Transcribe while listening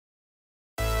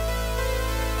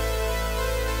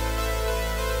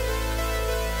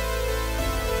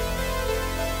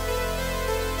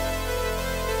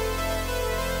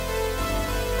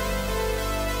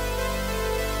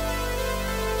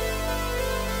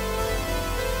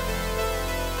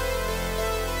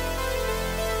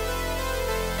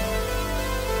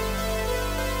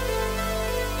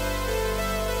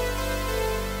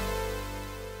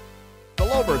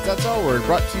Lolberts, That's All Word,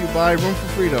 brought to you by Room for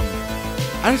Freedom.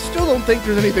 I still don't think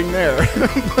there's anything there,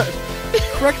 but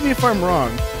correct me if I'm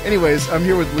wrong. Anyways, I'm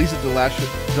here with Lisa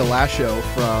DeLasho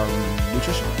from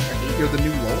Nutritional Anarchy. You're the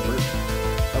new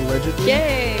Lolbert, allegedly.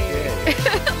 Yay!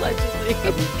 Allegedly.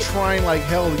 I've been trying like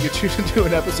hell to get you to do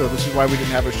an episode. This is why we didn't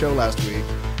have a show last week.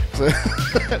 So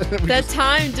that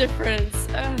time difference.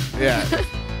 Yeah.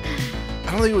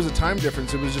 I don't think it was a time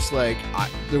difference. It was just like,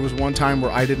 there was one time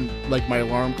where I didn't, like, my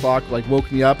alarm clock, like, woke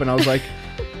me up, and I was like,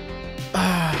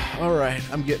 all right,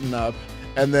 I'm getting up.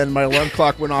 And then my alarm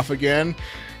clock went off again.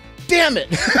 Damn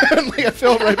it! Like, I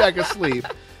fell right back asleep.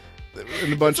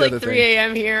 And a bunch of other things. 3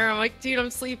 a.m. here. I'm like, dude, I'm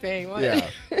sleeping. What? Yeah.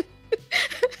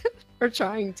 We're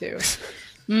trying to.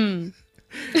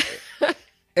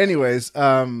 Anyways,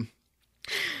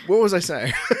 what was I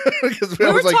saying? We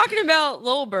were talking about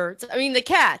Lolberts. I mean, the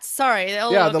cats. Sorry. The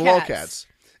Lolcats.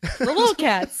 The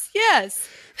Lolcats. Yes.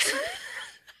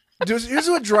 Here's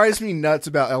what drives me nuts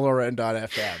about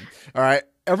LRN.FM. All right.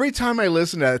 Every time I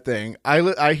listen to that thing,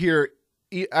 I hear.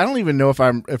 I don't even know if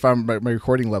my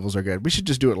recording levels are good. We should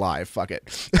just do it live. Fuck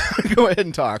it. Go ahead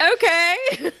and talk.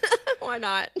 Okay. Why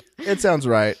not? It sounds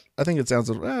right. I think it sounds.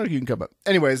 You can come up.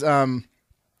 Anyways,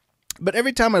 but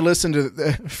every time I listen to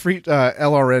the free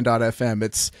LRN.FM,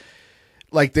 it's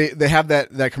like they have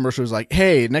that commercial is like,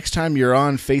 hey, next time you're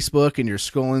on Facebook and you're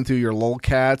scrolling through your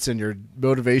lolcats and your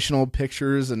motivational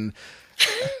pictures, and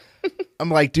I'm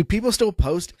like, do people still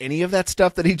post any of that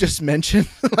stuff that he just mentioned?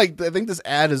 Like, I think this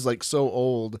ad is like so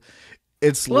old,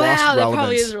 it's lost relevance. That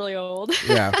probably is really old.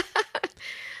 Yeah.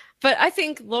 But I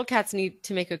think lolcats need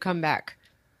to make a comeback.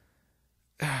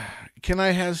 Can I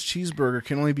Has Cheeseburger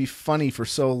can only be funny for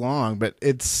so long, but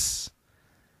it's,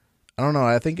 I don't know.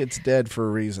 I think it's dead for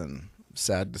a reason.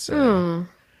 Sad to say.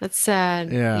 That's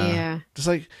sad. Yeah. Just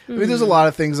like, I mean, there's a lot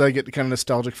of things I get kind of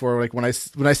nostalgic for. Like when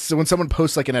someone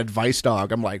posts like an advice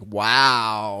dog, I'm like,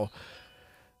 wow.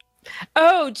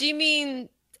 Oh, do you mean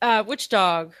which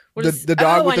dog? The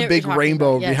dog with the big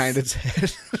rainbow behind its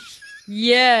head.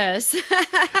 Yes.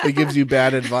 It gives you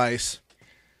bad advice.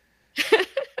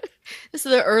 This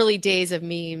is the early days of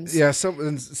memes. Yeah.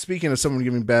 Speaking of someone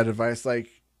giving bad advice, like,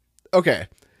 okay,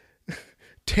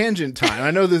 tangent time.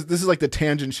 I know this is like the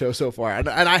tangent show so far, and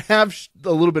I have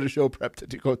a little bit of show prep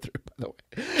to go through. By the way,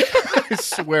 I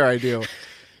swear I do.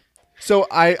 So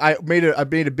I made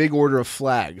a big order of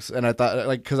flags, and I thought,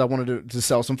 like, because I wanted to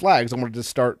sell some flags, I wanted to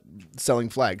start selling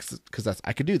flags because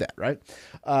I could do that, right?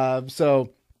 So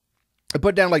I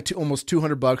put down like almost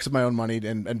 $200 of my own money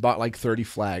and bought like 30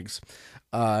 flags.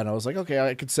 And I was like, okay,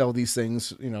 I could sell these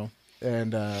things,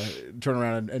 and turn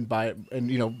around and buy it,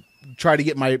 and try to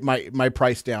get my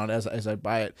price down as I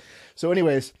buy it. So,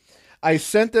 anyways, I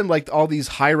sent them like all these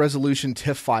high resolution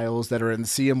TIFF files that are in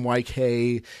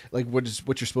CMYK, like what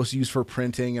you're supposed to use for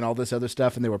printing and all this other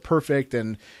stuff, and they were perfect.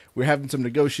 And we're having some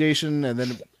negotiation, and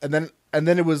then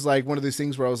it was like one of these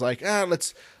things where I was like,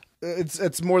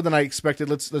 it's more than I expected.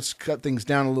 Let's cut things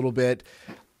down a little bit.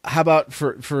 How about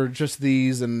for just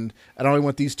these, and I only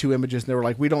want these 2 images, and they were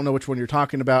like, we don't know which one you're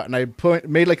talking about, and I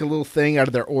made like a little thing out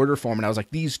of their order form, and I was like,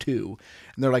 these 2,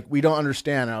 and they're like, we don't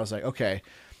understand, and I was like, okay,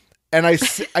 and I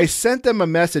sent them a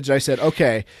message. I said,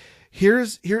 okay,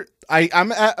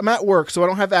 I'm at work, so I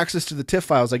don't have access to the TIFF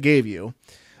files I gave you,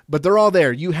 but they're all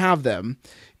there. You have them.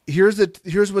 Here's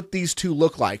what these 2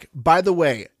 look like. By the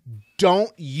way,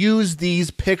 don't use these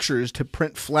pictures to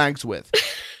print flags with.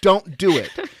 Don't do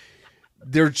it.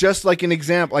 They're just like an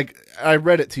example. Like, I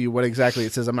read it to you, what exactly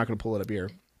it says. I'm not going to pull it up here.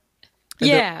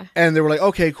 And they were like,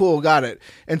 okay, cool, got it.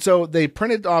 And so they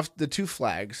printed off the 2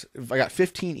 flags. I got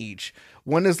 15 each.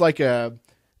 One is like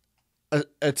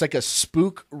it's like a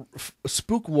spook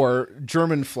war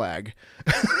German flag.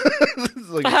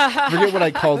 Like, forget what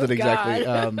I called it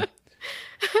exactly.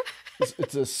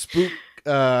 It's a spook.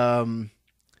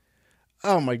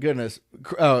 Oh my goodness!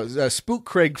 Spook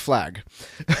Craig flag.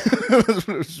 That's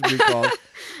what it should be called.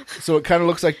 So it kind of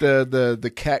looks like the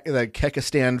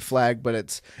Kekistan flag, but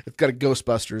it's got a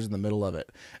Ghostbusters in the middle of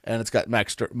it, and it's got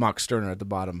Max Stirner at the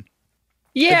bottom.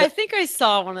 Yeah, I think I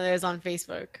saw one of those on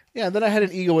Facebook. Yeah, and then I had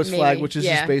an egoist flag, which is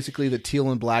just basically the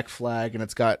teal and black flag, and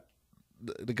it's got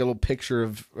like a little picture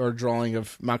of or drawing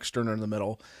of Max Stirner in the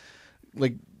middle,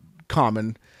 like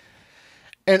common.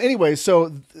 And anyway,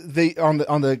 so they on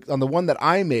the one that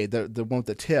I made, the one with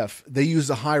the TIFF, they used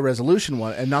the high resolution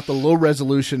one and not the low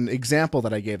resolution example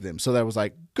that I gave them. So that was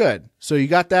like, good. So you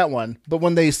got that one. But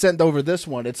when they sent over this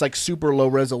one, it's like super low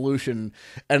resolution,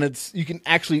 and you can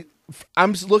actually,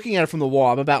 I'm looking at it from the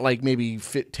wall. I'm about like maybe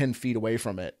 10 feet away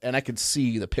from it, and I could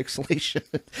see the pixelation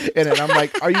in it. I'm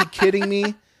like, are you kidding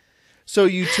me? So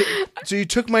you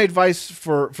took my advice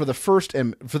for the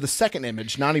for the second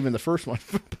image, not even the first one.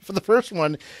 For the first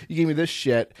one, you gave me this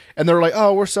shit, and they're like,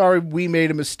 "Oh, we're sorry, we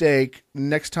made a mistake.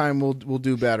 Next time we'll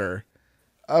do better."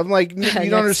 I'm like, "You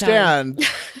don't understand."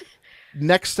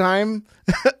 Next time,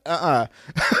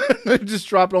 just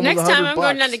drop it almost Next time I'm $100.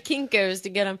 going down to Kinko's to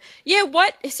get them. Yeah,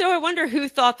 what? So I wonder who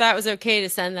thought that was okay to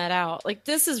send that out. Like,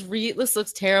 this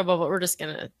looks terrible, but we're just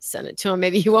going to send it to him.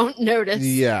 Maybe he won't notice.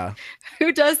 Yeah.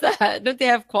 Who does that? Don't they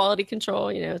have quality control,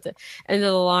 at the end of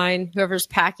the line? Whoever's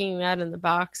packing that in the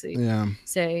box,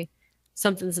 say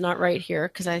something's not right here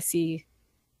because I see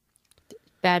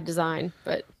bad design.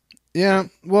 But yeah,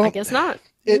 well, I guess not.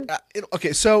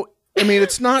 Okay, so I mean,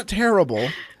 it's not terrible.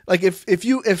 Like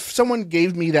if someone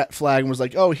gave me that flag and was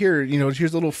like, "Oh, here,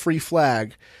 here's a little free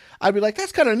flag," I'd be like,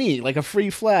 "That's kind of neat, like a free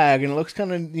flag, and it looks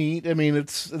kind of neat." I mean,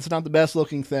 it's not the best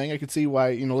looking thing. I could see why,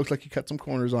 it looks like you cut some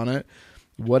corners on it.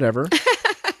 Whatever.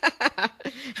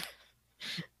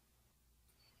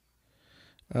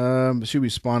 Should we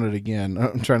spawn it again?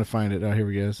 I'm trying to find it. Oh, here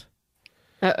we go.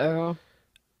 Uh-oh.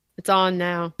 It's on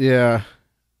now. Yeah.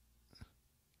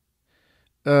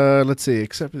 Let's see.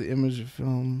 Except for the image of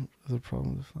film, the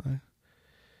problem with the flag.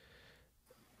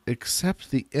 Except for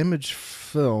the image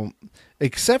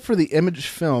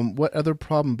film, what other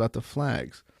problem about the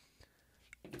flags?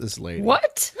 This lady.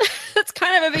 What? That's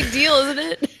kind of a big deal, isn't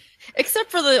it?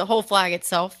 Except for the whole flag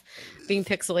itself being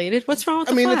pixelated. What's wrong with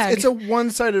the flag? It's a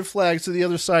one-sided flag, so the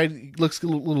other side looks a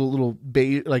little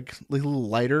beige, like a little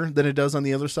lighter than it does on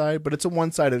the other side. But it's a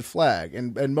one-sided flag,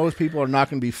 and most people are not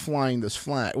going to be flying this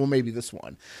flag. Well, maybe this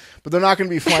one, but they're not going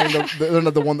to be flying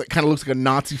the one that kind of looks like a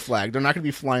Nazi flag. They're not going to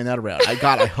be flying that around. I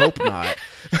hope not.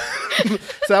 So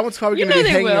that one's probably going to be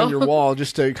hanging on your wall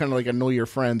just to kind of like annoy your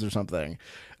friends or something.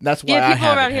 And that's why I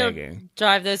have it hanging. Here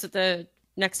drive those with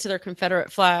next to their Confederate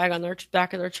flag on their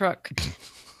back of their truck.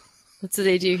 That's what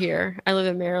they do here. I live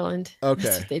in Maryland. Okay.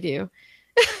 That's what they do.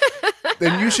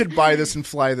 Then you should buy this and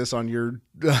fly this on your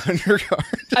car.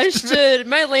 I should.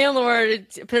 My landlord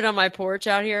put it on my porch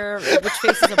out here, which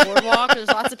faces a boardwalk. There's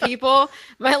lots of people.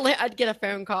 I'd get a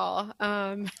phone call.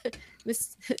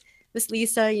 Miss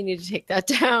Lisa, you need to take that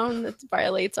down. That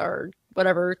violates our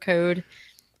whatever code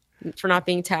for not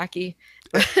being tacky.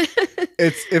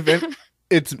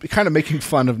 It's kind of making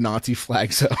fun of Nazi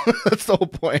flags, so that's the whole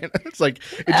point. It's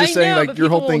just saying like your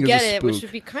whole thing is a spook. Which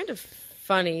would be kind of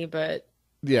funny, but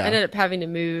yeah, I ended up having to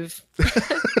move. I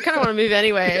kind of want to move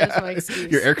anyway. Yeah. That's my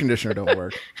excuse. Your air conditioner don't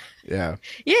work. Yeah.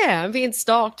 Yeah, I'm being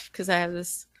stalked because I have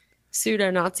this pseudo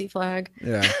Nazi flag.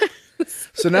 Yeah.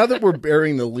 So now that we're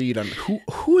bearing the lead on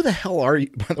who the hell are you,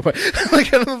 by the way?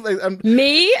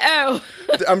 Me? Oh.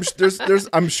 I'm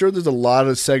sure there's a lot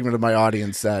of segment of my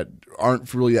audience that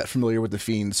aren't really that familiar with the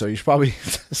Fiends, so you should probably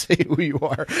say who you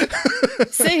are.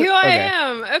 Say who I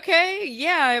am. Okay.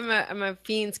 Yeah, I'm a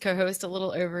Fiends co-host a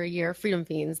little over a year, Freedom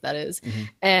Fiends, that is. Mm-hmm.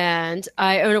 And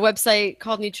I own a website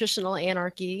called Nutritional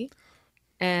Anarchy,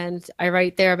 and I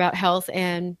write there about health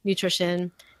and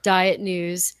nutrition, diet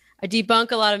news. I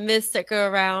debunk a lot of myths that go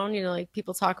around, like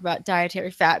people talk about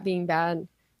dietary fat being bad.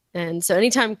 And so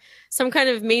anytime some kind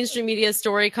of mainstream media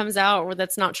story comes out where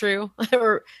that's not true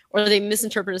or they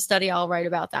misinterpret a study, I'll write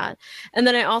about that. And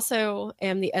then I also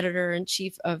am the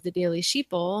editor-in-chief of the Daily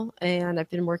Sheeple, and I've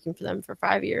been working for them for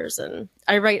 5 years. And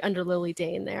I write under Lily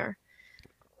Dane there.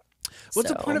 What's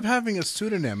the point of having a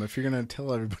pseudonym if you're going to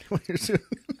tell everybody what you're doing?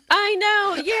 I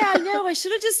know. Yeah, no, I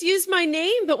should have just used my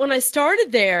name. But when I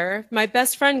started there, my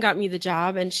best friend got me the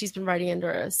job, and she's been writing under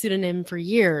a pseudonym for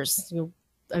years.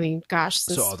 I mean, gosh,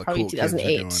 since probably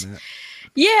 2008.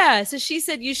 Yeah. So she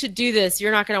said, you should do this.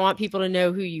 You're not going to want people to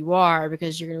know who you are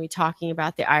because you're going to be talking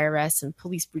about the IRS and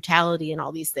police brutality and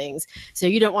all these things. So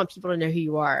you don't want people to know who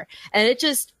you are. And I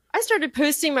started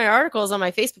posting my articles on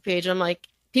my Facebook page. I'm like,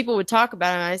 people would talk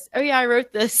about it. And I said, oh yeah, I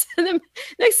wrote this. And then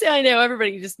next thing I know,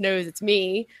 everybody just knows it's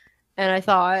me. And I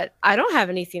thought, I don't have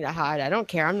anything to hide. I don't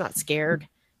care. I'm not scared.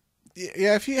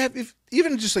 Yeah, if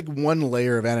even just like one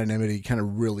layer of anonymity kind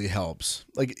of really helps.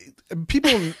 Like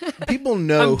people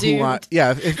know who I.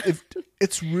 Yeah, if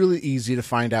it's really easy to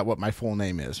find out what my full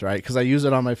name is, right? Because I use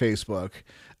it on my Facebook,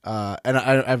 and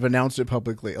I've announced it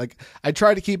publicly. Like I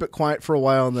tried to keep it quiet for a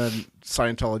while, and then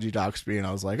Scientology doxed me, and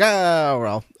I was like, that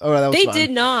was they fun.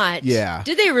 did not. Yeah,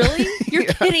 did they really? You're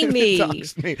yeah, kidding me.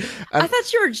 Doxed me. I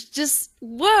thought you were just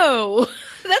whoa.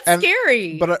 That's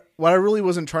scary. But what I really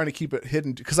wasn't trying to keep it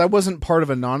hidden because I wasn't part of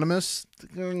Anonymous,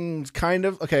 kind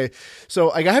of. Okay, so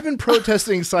like I have been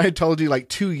protesting Scientology like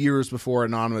 2 years before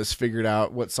Anonymous figured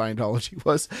out what Scientology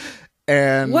was,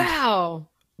 and wow.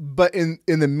 But in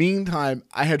the meantime,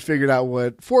 I had figured out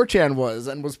what 4chan was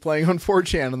and was playing on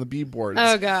 4chan on the B boards.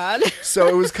 Oh God. So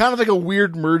it was kind of like a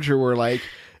weird merger where like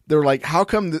they were like, how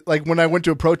come like when I went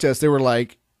to a protest, they were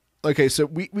like, okay, so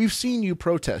we've seen you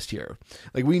protest here.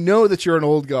 Like we know that you're an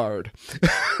old guard.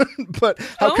 But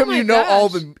how come you know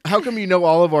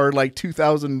all of our like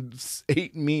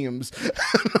 2008 memes?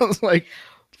 I was like,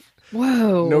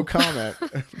 whoa. No comment.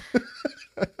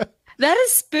 That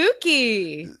is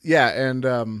spooky. Yeah, and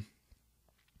I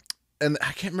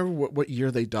can't remember what year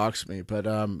they doxed me, but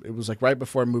it was like right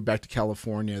before I moved back to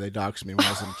California. They doxed me when I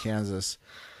was in Kansas,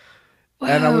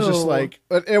 and I was just like,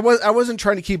 I wasn't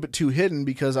trying to keep it too hidden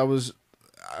because I was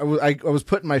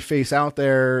putting my face out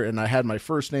there and I had my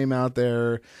first name out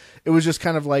there. It was just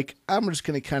kind of like I'm just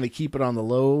going to kind of keep it on the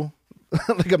low,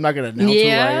 like I'm not going to announce who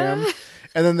I am.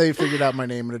 And then they figured out my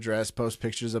name and address, post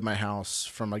pictures of my house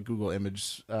from like Google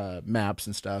image maps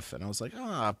and stuff. And I was like,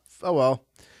 oh well,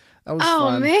 that was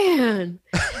fun. Oh, man.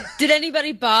 Did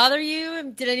anybody bother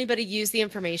you? Did anybody use the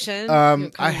information?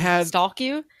 I had stalk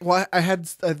you? Well, I had,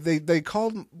 they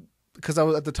called because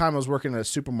at the time I was working at a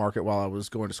supermarket while I was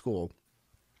going to school.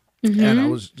 Mm-hmm. And I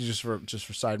was just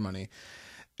for side money.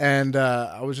 And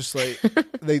I was just like,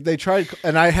 they tried,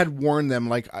 and I had warned them,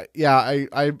 like,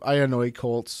 I annoy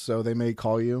cults, so they may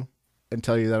call you and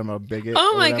tell you that I'm a bigot.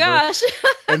 Oh my gosh!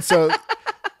 And so,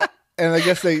 and I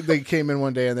guess they came in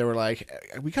one day and they were like,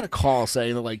 we got a call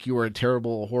saying that like you were a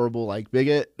terrible, horrible like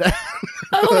bigot.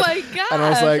 Oh my gosh! And I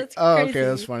was like, oh, okay,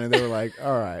 that's funny. They were like,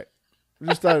 all right, we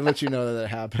just thought I'd let you know that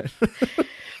happened.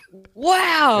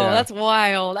 Wow, that's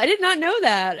wild. I did not know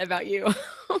that about you.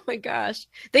 Oh my gosh.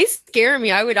 They scare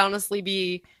me. I would honestly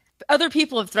be, other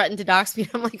people have threatened to dox me.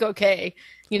 I'm like, okay,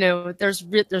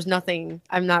 there's nothing,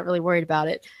 I'm not really worried about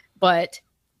it. But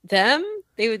them,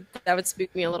 that would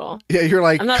spook me a little. Yeah, you're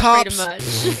like, I'm not cops. afraid of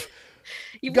much.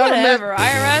 Whatever,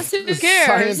 IRS, who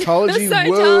cares? Scientology,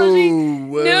 Scientology.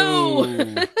 Whoa.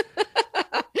 No.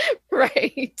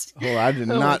 Right. Oh, I did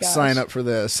not sign up for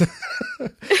this.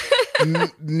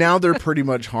 Now they're pretty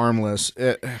much harmless.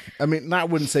 I mean, I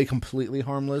wouldn't say completely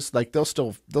harmless. Like they'll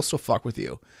still fuck with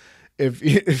you if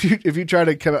you try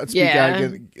to come out and speak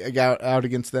out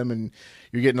against them, and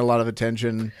you're getting a lot of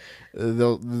attention.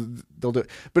 They'll do it.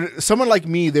 But someone like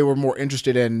me, they were more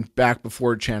interested in back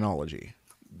before Chanology.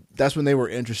 That's when they were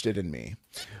interested in me.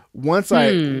 Once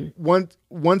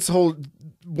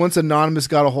Anonymous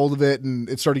got a hold of it and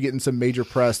it started getting some major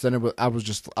press, then I was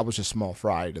just small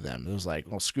fry to them. It was like,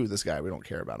 well, screw this guy. We don't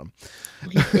care about him.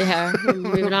 Yeah,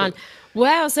 moving on.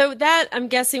 Wow. So that, I'm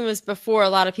guessing, was before a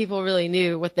lot of people really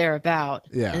knew what they're about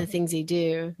and the things they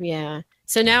do. Yeah.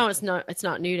 So now it's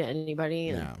not new to anybody.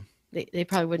 And they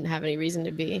probably wouldn't have any reason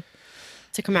to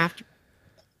come after.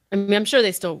 I mean, I'm sure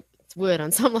they still would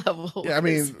on some level. Yeah, I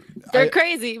mean, they're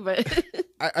crazy, but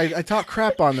I talk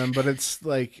crap on them, but it's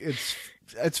like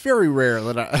it's very rare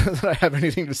that I have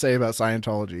anything to say about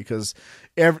Scientology because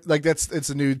it's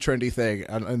a new trendy thing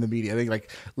in the media. I think like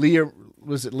Leah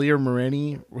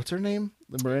Morini? What's her name?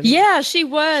 Morini? Yeah, she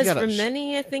was from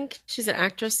many. I think she's an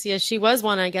actress. Yeah, she was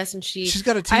one, I guess, and she's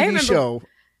got a TV show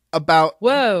about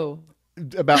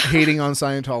hating on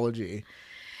Scientology.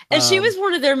 And she was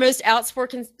one of their most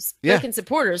outspoken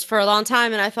supporters for a long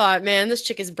time. And I thought, man, this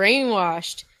chick is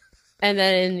brainwashed. And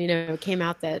then, it came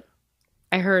out that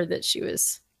I heard that she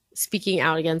was speaking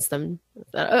out against them.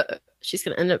 That she's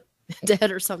going to end up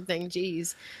dead or something.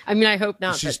 Jeez. I mean, I hope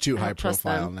not. She's too high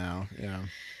profile now. Yeah.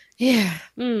 Yeah.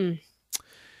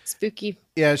 Spooky.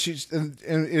 Yeah.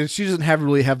 And she doesn't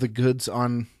really have the goods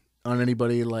on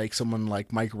anybody like someone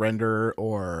like Mike Render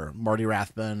or Marty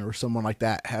Rathbun or someone like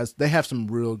that they have some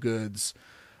real goods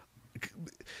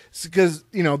because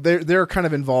they're kind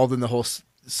of involved in the whole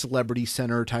celebrity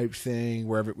center type thing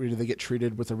where they get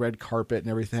treated with a red carpet and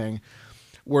everything,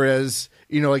 whereas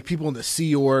like people in the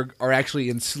Sea Org are actually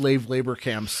in slave labor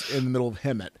camps in the middle of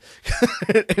Hemet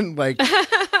and like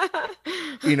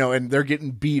and they're getting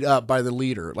beat up by the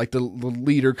leader. Like the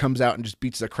leader comes out and just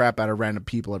beats the crap out of random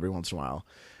people every once in a while.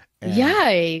 And,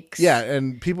 yikes. Yeah,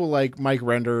 and people like Mike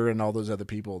Render and all those other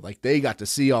people, like they got to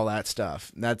see all that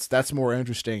stuff. And that's more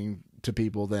interesting to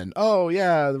people than, oh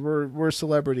yeah, we're a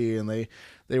celebrity and they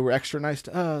were extra nice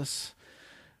to us.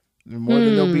 More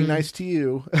than they'll be nice to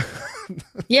you.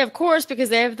 Yeah, of course, because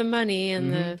they have the money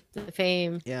and the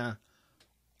fame. Yeah.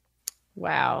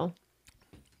 Wow.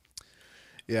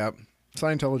 Yeah.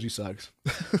 Scientology sucks.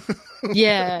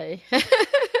 Yeah.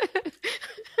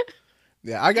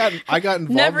 Yeah, I got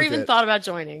involved. Never even thought about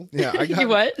joining. Yeah,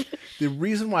 what? The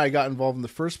reason why I got involved in the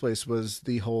first place was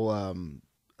the whole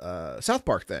South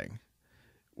Park thing.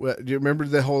 Do you remember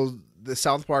the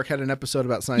South Park had an episode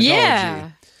about Scientology?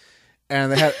 Yeah.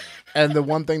 And they had, and the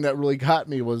one thing that really got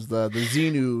me was the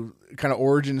Xenu kind of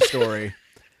origin story.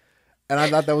 And I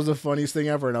thought that was the funniest thing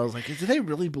ever. And I was like, do they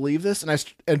really believe this?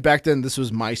 And back then this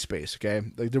was MySpace. Okay.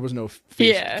 Like there was no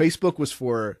Facebook was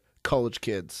for college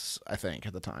kids, I think,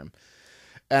 at the time.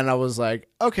 And I was like,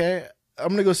 okay, I'm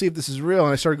going to go see if this is real.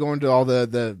 And I started going to all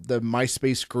the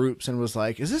MySpace groups and was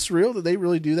like, is this real? Did they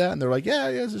really do that? And they're like, yeah,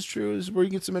 this is true. This is where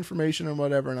you get some information and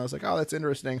whatever. And I was like, oh, that's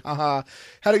interesting. Haha.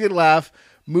 Had a good laugh.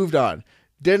 Moved on.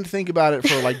 Didn't think about it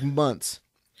for like months.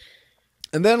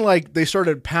 And then like they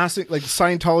started passing, like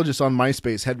Scientologists on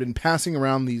MySpace had been passing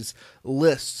around these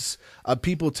lists of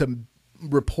people to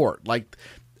report. Like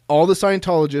all the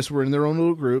Scientologists were in their own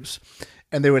little groups.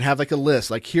 And they would have like a list,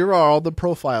 like here are all the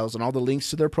profiles and all the links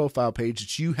to their profile page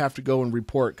that you have to go and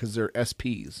report because they're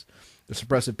SPs, they're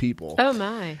suppressive people. Oh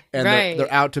my! And right. they're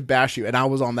out to bash you. And I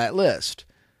was on that list,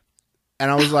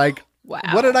 and I was like, wow.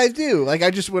 What did I do? Like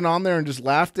I just went on there and just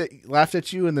laughed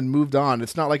at you and then moved on.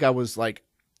 It's not like I was like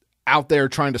out there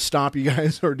trying to stop you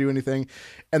guys or do anything.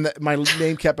 And my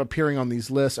name kept appearing on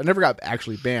these lists. I never got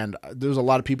actually banned. There was a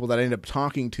lot of people that I ended up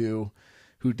talking to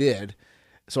who did.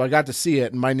 So I got to see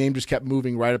it, and my name just kept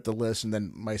moving right up the list, and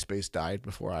then MySpace died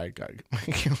before I got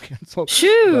canceled.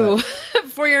 Shoo!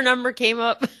 Before your number came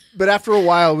up. But after a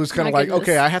while, it was kind of like,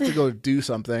 okay, I have to go do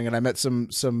something, and I met some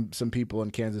people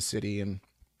in Kansas City and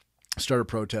started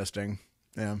protesting.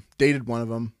 Yeah, dated one of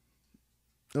them.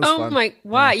 It was fun. My!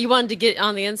 Why you wanted to get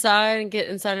on the inside and get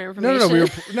insider information?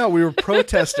 No, we were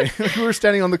protesting. We were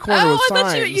standing on the corner with signs.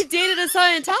 I thought you dated a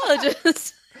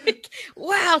Scientologist.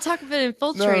 Wow, talk about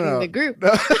infiltrating the group.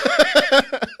 No.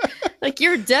 Like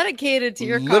you're dedicated to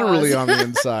your cause. Literally on the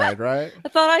inside, right? I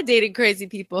thought I dated crazy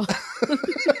people.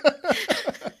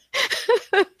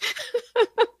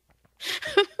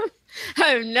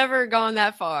 I've never gone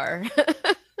that far.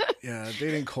 Yeah,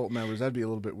 dating cult members, that'd be a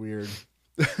little bit weird.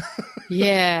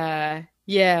 Yeah.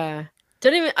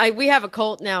 Don't even we have a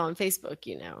cult now on Facebook,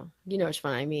 you know which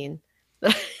one I mean.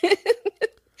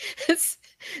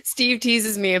 Steve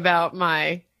teases me about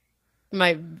my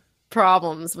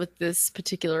problems with this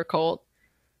particular cult,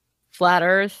 Flat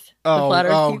Earth. The Flat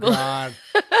Earth people. God!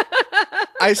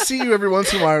 I see you every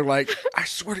once in a while. Like, I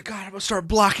swear to God, I'm gonna start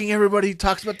blocking everybody who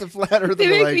talks about the Flat Earth. They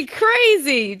make me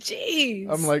crazy. Jeez.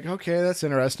 I'm like, okay, that's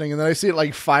interesting. And then I see it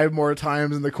like 5 more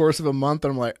times in the course of a month.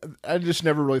 And I'm like, I just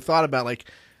never really thought about like,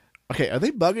 okay, are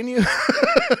they bugging you?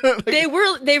 Like,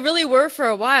 they really were for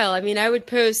a while. I mean, I would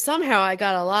post, somehow I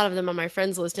got a lot of them on my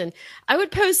friends list, and I would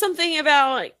post something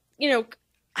about, I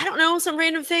don't know, some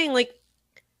random thing like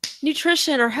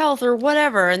nutrition or health or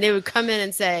whatever. And they would come in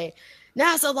and say,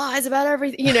 NASA lies about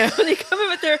everything. They come in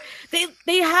with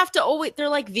they have to always, they're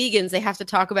like vegans. They have to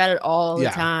talk about it all the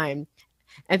time.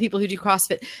 And people who do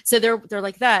CrossFit. So they're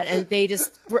like that. And they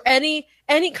just were any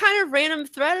kind of random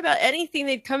thread about anything,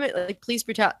 they'd come in like, please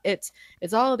pretend it's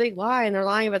all a big lie. And they're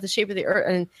lying about the shape of the earth.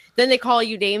 And then they call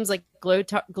you names like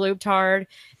globetard.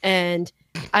 And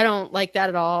I don't like that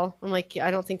at all. I'm like,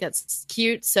 I don't think that's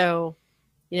cute. So,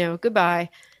 goodbye.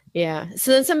 Yeah.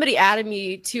 So then somebody added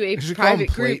me to a private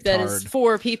group that is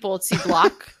for people to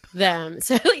block them.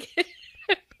 So like,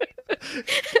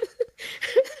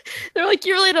 they're like,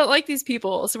 you really don't like these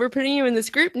people, so we're putting you in this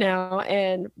group now.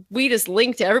 And we just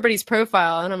linked to everybody's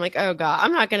profile. And I'm like, oh God,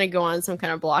 I'm not going to go on some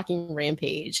kind of blocking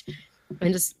rampage.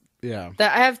 And just, I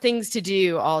have things to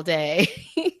do all day.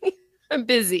 I'm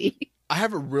busy. I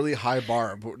have a really high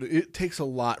bar, but it takes a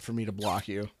lot for me to block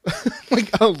you.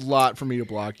 Like a lot for me to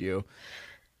block you.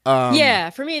 For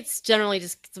me, it's generally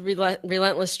just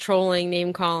relentless trolling,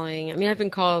 name calling. I mean, I've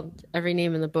been called every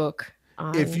name in the book.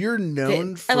 If you're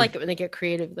known I like it when they get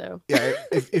creative, though. Yeah,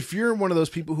 if you're one of those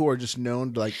people who are just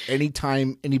known to, like,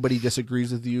 anytime anybody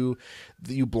disagrees with you,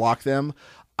 that you block them,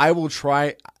 I'll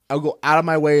go out of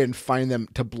my way and find them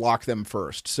to block them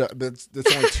first. So that's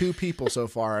only 2 people so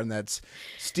far, and that's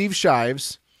Steve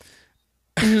Shives.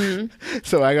 Mm-hmm.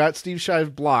 So I got Steve Shives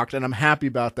blocked, and I'm happy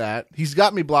about that. He's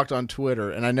got me blocked on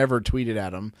Twitter, and I never tweeted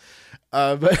at him.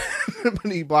 But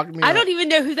he blocked me. I don't even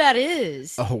know who that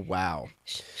is. Oh wow!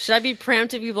 Should I be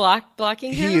preemptively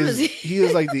blocking him? He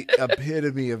is like the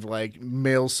epitome of like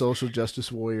male social justice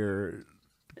warrior.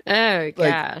 Oh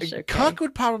gosh! Okay. Cuck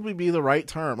would probably be the right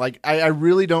term. Like I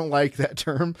really don't like that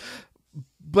term,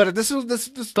 but this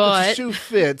shoe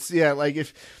fits. Yeah, like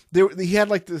if he had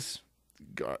like this.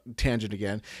 Tangent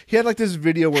again. He had like this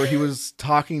video where he was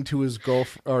talking to his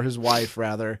his wife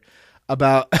rather,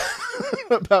 about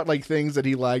about like things that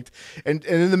he liked, and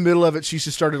in the middle of it, she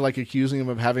just started like accusing him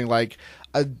of having like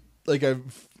a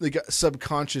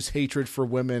subconscious hatred for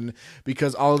women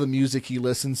because all of the music he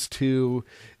listens to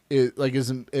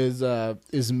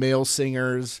is male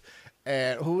singers,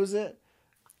 and who was it?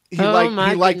 He Oh, liked my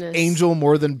he liked goodness. Angel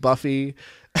more than Buffy.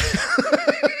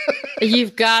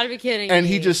 You've got to be kidding And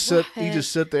me. he just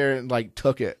sit there and like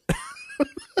took it.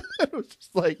 It was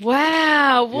just like,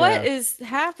 Wow, what Yeah. is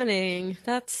happening?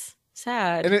 That's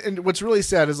sad. and what's really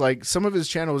sad is like some of his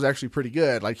channel was actually pretty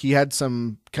good. Like he had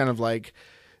some kind of like,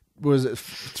 was it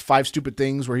 5 stupid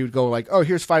things where he would go like, oh,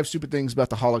 here's 5 stupid things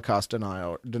about the Holocaust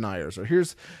deniers, or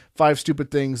here's 5 stupid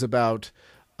things about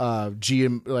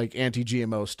like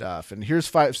anti-GMO stuff, and here's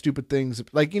 5 stupid things,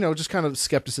 like, just kind of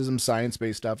skepticism,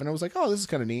 science-based stuff. And I was like, oh, this is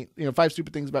kind of neat. 5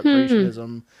 stupid things about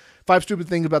creationism, 5 stupid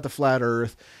things about the flat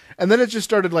earth. And then it just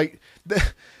started like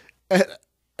and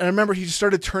I remember he just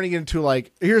started turning it into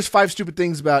like, here's 5 stupid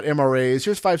things about MRAs,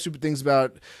 here's 5 stupid things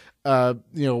about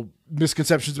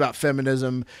misconceptions about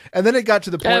feminism. And then it got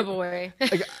to the point, Oh boy.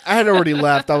 like, I had already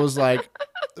left. I was like,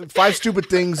 5 stupid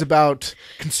things about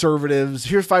conservatives.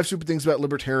 Here's 5 stupid things about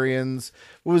libertarians.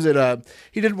 What was it?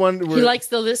 He did one where He likes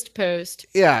the list post.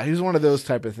 yeah, he was one of those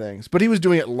type of things. But he was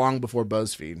doing it long before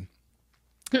BuzzFeed.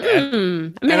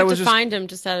 I'm gonna have was to just- find him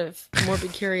just out of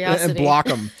morbid curiosity. And block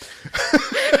him.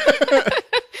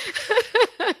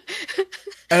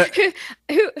 Who's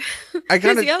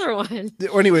kinda- the other one?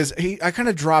 Well, anyways, I kind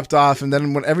of dropped off, and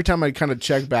then every time I kind of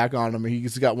check back on him,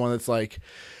 he's got one that's like,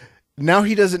 now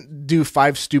he doesn't do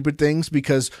 5 stupid things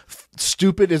because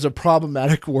stupid is a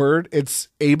problematic word. It's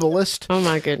ableist. Oh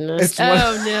my goodness. It's one-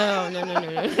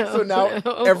 No. So now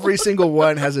no. every single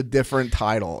one has a different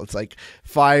title. It's like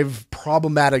 5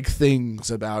 problematic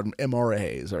things about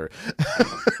MRAs, or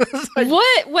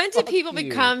What? When did people you.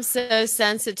 become so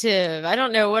sensitive? I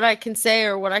don't know what I can say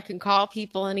or what I can call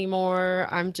people anymore.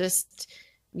 I'm just,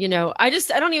 I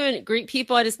don't even greet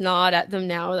people. I just nod at them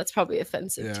now. That's probably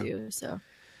offensive Yeah. too. So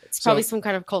it's probably some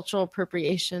kind of cultural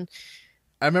appropriation.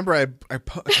 I remember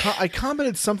I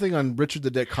commented something on Richard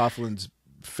the Dick Coughlin's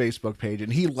Facebook page,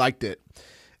 and he liked it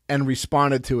and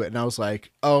responded to it, and I was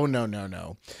like, oh no.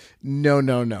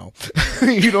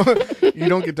 you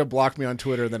don't get to block me on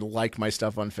Twitter and then like my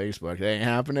stuff on Facebook. It ain't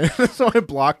happening. So I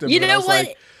blocked him. You and I know was what?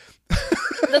 like,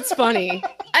 That's funny.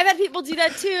 I've had people do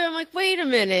that too. I'm like, wait a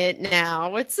minute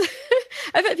now.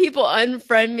 I've had people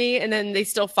unfriend me and then they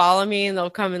still follow me and they'll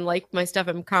come and like my stuff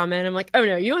and comment. I'm like, oh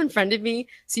no, you unfriended me,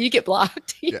 so you get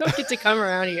blocked. You don't get to come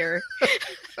around here.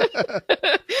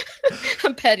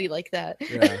 I'm petty like that.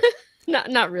 yeah.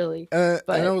 Not really. And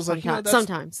But I was like,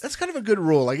 sometimes. that's kind of a good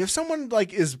rule. Like if someone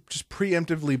like is just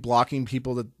preemptively blocking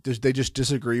people that they just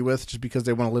disagree with just because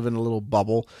they want to live in a little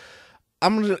bubble,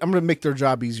 I'm gonna make their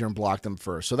job easier and block them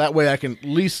first, so that way I can at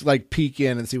least like peek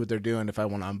in and see what they're doing if I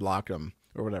want to unblock them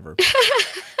or whatever.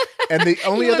 And the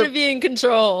only you other want to be in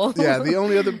control. yeah, the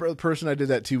only other person I did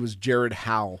that to was Jared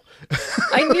Howe.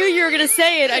 I knew you were going to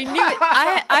say it. I knew it.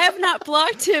 I have not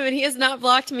blocked him and he has not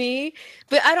blocked me,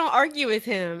 but I don't argue with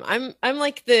him. I'm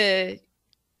like the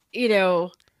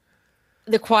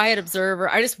quiet observer.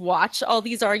 I just watch all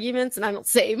these arguments and I don't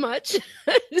say much.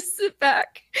 I just sit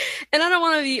back. And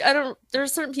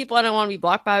there's certain people I don't want to be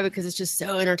blocked by because it's just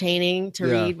so entertaining to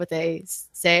read what they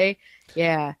say.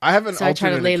 Yeah. I have an So I try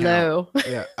to alternate lay account. low.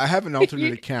 Yeah, I have an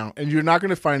alternate account, and you're not going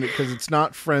to find it because it's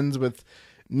not friends with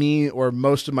me or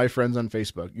most of my friends on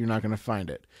Facebook. You're not going to find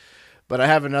it. But I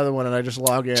have another one, and I just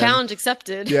log in. Challenge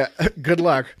accepted. Yeah, good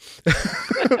luck.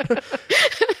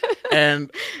 And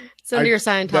It's under your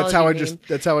Scientology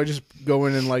that's how I just go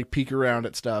in and like peek around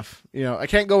at stuff. I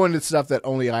can't go into stuff that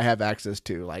only I have access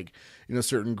to, like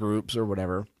certain groups or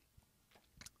whatever.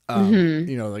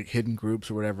 Like hidden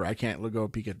groups or whatever. I can't go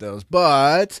peek at those,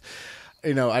 but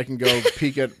I can go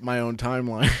peek at my own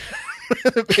timeline.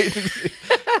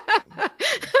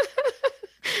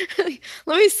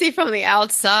 Let me see from the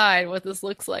outside what this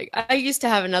looks like. I used to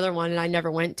have another one and I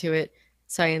never went to it.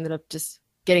 So I ended up just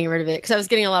getting rid of it because I was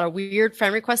getting a lot of weird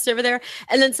friend requests over there.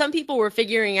 And then some people were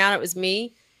figuring out it was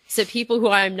me. So people who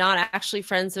I'm not actually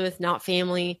friends with, not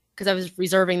family, because I was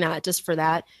reserving that just for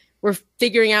that, were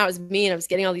figuring out it was me. And I was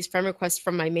getting all these friend requests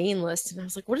from my main list. And I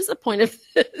was like, what is the point of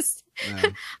this?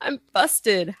 Yeah. I'm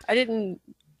busted. I didn't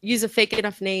use a fake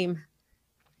enough name.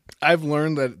 I've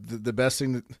learned that the best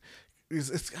thing that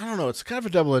is, I don't know, it's kind of a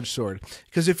double-edged sword,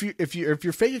 because if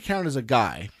your fake account is a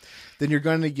guy, then you're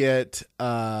going to get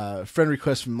friend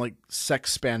requests from like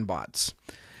sex spam bots.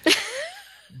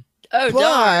 Oh,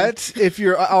 darn. But if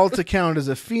your alt account is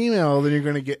a female, then you're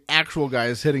going to get actual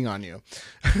guys hitting on you.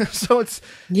 So it's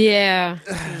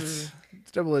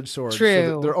double-edged sword.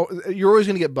 True. So you're always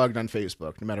going to get bugged on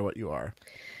Facebook, no matter what you are.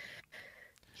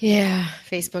 Yeah,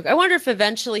 Facebook. I wonder if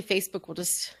eventually Facebook will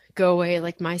just go away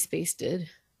like MySpace did.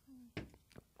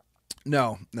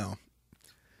 No, No?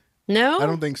 I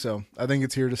don't think so. I think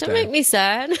it's here to Don't stay. make me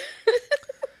sad.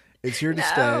 It's here to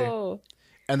stay,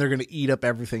 and they're going to eat up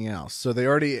everything else. So they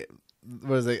already,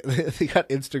 they got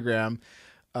Instagram.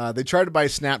 They tried to buy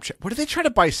Snapchat. What did they try to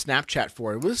buy Snapchat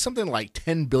for? It was something like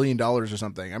 $10 billion or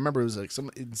something. I remember it was like some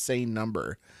insane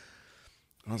number.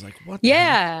 I was like, what?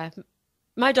 Yeah.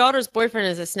 My daughter's boyfriend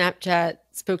is a Snapchat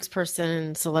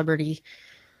spokesperson, celebrity.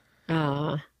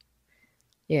 Yeah.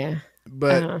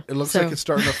 But it looks like it's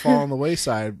starting to fall on the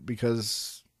wayside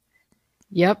because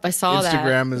yep, I saw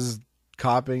Instagram is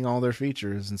copying all their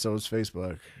features, and so is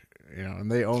Facebook.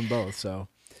 And they own both, so.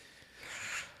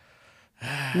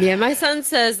 Yeah, my son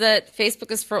says that Facebook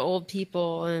is for old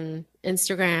people and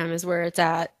Instagram is where it's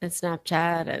at, and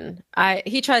Snapchat. And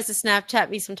he tries to Snapchat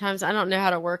me sometimes. I don't know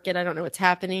how to work it. I don't know what's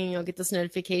happening. I'll get this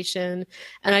notification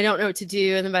and I don't know what to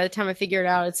do. And then by the time I figure it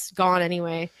out, it's gone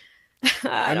anyway.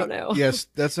 I don't know. Yes,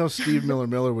 that's how Steve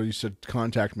Miller when you said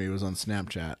contact me was on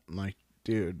Snapchat. I'm like,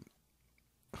 dude.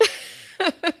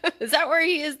 Is that where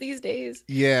he is these days?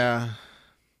 Yeah.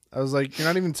 I was like, you're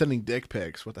not even sending dick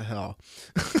pics. What the hell?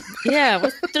 Yeah,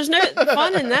 there's no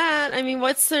fun in that. I mean,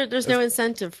 there's no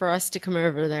incentive for us to come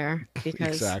over there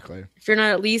because exactly. If you're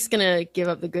not at least gonna give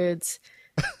up the goods,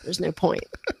 there's no point.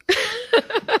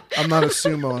 I'm not a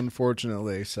sumo,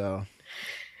 unfortunately, so.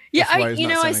 Yeah,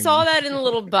 I saw that in the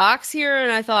little box here,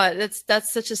 and I thought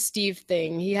that's such a Steve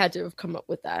thing. He had to have come up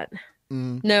with that.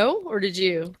 No, or did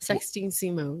you? Sexting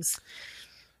sumos.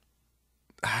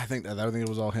 I think it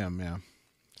was all him. Yeah.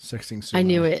 Sexting sumo. I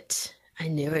knew it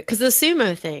because the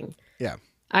sumo thing. Yeah,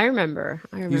 I remember.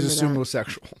 He's a sumo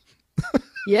sexual.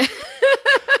 Yeah,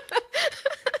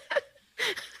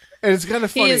 and it's kind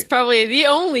of funny. He is probably the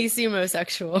only sumo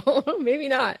sexual. Maybe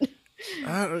not.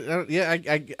 I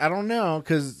don't know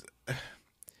because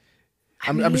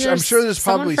I'm sure there's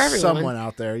probably someone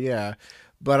out there. Yeah.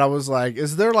 But I was like,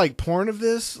 is there like porn of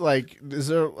this? Like, is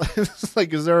there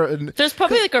there's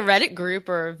probably like a Reddit group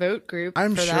or a vote group.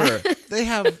 I'm for sure that. they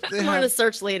have. I'm going to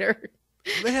search later.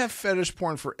 They have fetish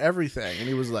porn for everything. And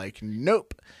he was like,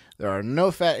 nope, there are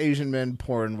no fat Asian men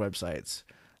porn websites.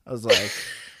 I was like,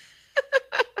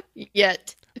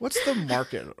 yet. What's the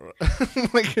market?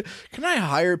 Like, can I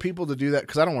hire people to do that?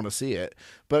 Because I don't want to see it.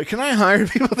 But can I hire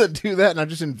people to do that and I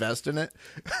just invest in it?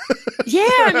 Yeah,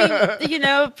 I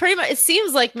mean, pretty much. It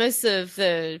seems like most of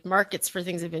the markets for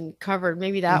things have been covered.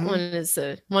 Maybe that one is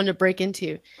one to break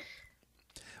into.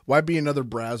 Why be another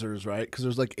browsers, right? Because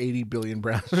there's like 80 billion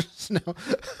browsers now.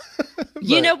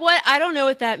 You know what? I don't know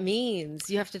what that means.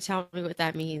 You have to tell me what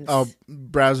that means. Oh,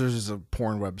 browsers is a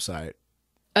porn website.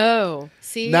 Oh,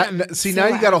 see, now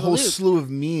you got a whole slew of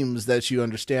memes that you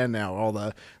understand now. All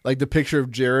the picture of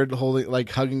Jared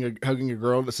hugging a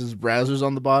girl that says browsers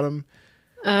on the bottom.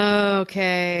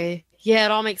 Okay, yeah,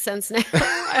 it all makes sense now.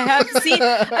 I've seen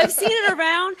it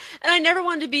around, and I never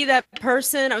wanted to be that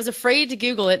person. I was afraid to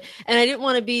Google it, and I didn't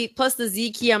want to be. Plus, the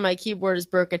Z key on my keyboard is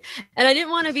broken, and I didn't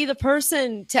want to be the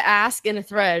person to ask in a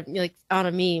thread, like on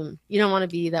a meme. You don't want to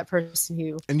be that person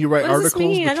who. And you write articles,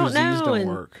 but your Z's don't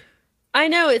work. I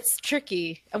know it's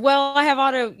tricky. Well, I have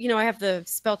I have the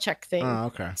spell check thing. Oh,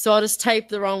 okay. So I'll just type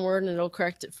the wrong word and it'll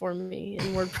correct it for me in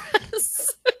WordPress.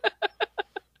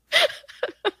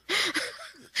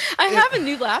 I have a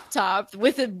new laptop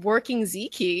with a working Z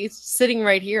key sitting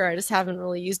right here. I just haven't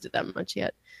really used it that much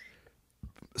yet.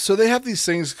 So they have these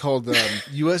things called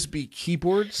USB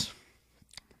keyboards.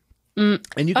 And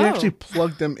you can actually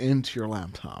plug them into your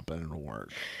laptop and it'll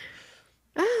work.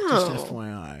 Oh. Just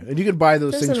FYI. And you can buy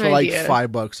those things for like $5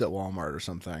 at Walmart or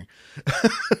something.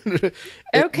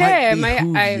 Okay.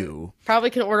 I probably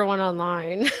can order one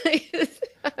online.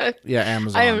 Yeah,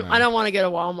 Amazon. I don't want to go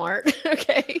to Walmart.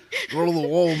 Okay. Go to the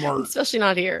Walmart. Especially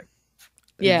not here.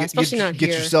 Yeah, especially not here.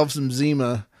 Get yourself some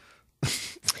Zima.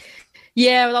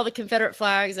 Yeah, with all the Confederate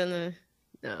flags and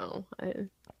I'd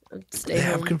stay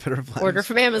home. Confederate flags. Order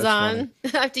from Amazon. I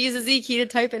have to use a Z key to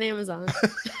type in Amazon.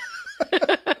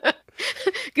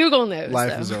 Google knows.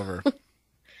 Life is over.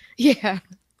 Yeah.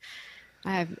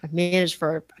 I've managed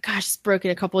for, it's broken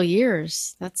a couple of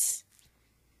years. It's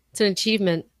an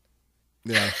achievement.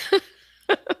 Yeah.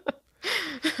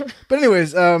 But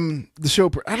anyways, the show,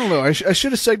 I don't know. I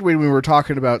should have segued when we were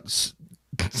talking about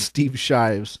Steve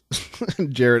Shives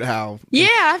and Jared Howe. Yeah,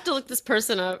 I have to look this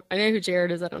person up. I know who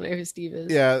Jared is. I don't know who Steve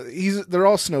is. Yeah, they're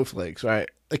all snowflakes, right?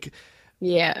 Like,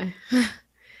 yeah.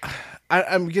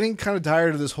 I'm getting kind of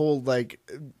tired of this whole, like,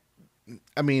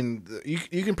 I mean,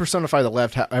 you can personify the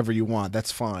left however you want.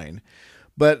 That's fine.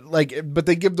 But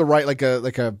they give the right like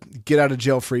a get out of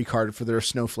jail free card for their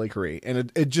snowflakery, and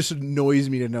it just annoys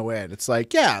me to no end. It's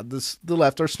like, yeah, the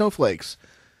left are snowflakes,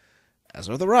 as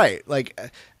are the right. Like,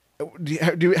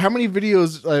 how many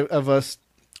videos of us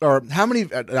or how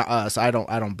many us? I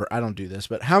don't do this,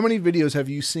 but how many videos have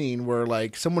you seen where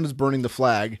like someone is burning the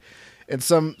flag, and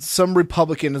some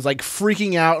Republican is like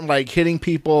freaking out and like hitting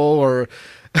people or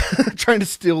trying to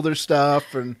steal their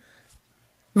stuff and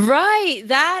right,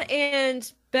 that,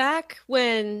 and back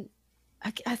when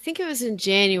I think it was in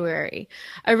January,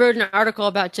 I wrote an article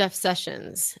about Jeff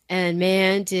Sessions, and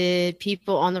man, did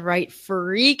people on the right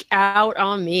freak out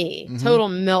on me. Mm-hmm. Total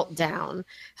meltdown.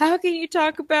 How can you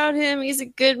talk about him? He's a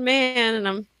good man. And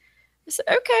I said,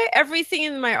 okay, everything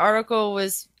in my article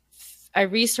was, I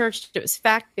researched, it was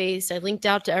fact-based. I linked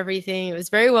out to everything. It was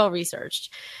very well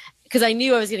researched because I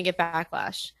knew I was going to get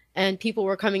backlash. And people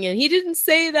were coming in, he didn't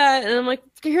say that. And I'm like,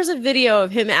 here's a video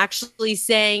of him actually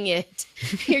saying it.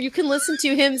 Here, you can listen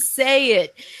to him say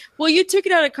it. Well, you took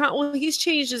it out of context. Well, he's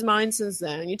changed his mind since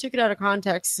then. You took it out of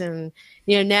context. And,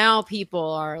 now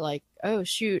people are like, oh,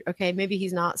 shoot. Okay, maybe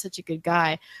he's not such a good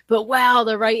guy. But wow,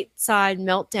 the right side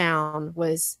meltdown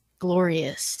was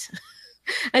glorious.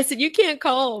 I said, you can't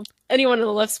call anyone on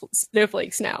the left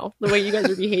snowflakes now, the way you guys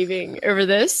are behaving over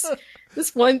this.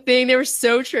 This one thing, they were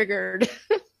so triggered.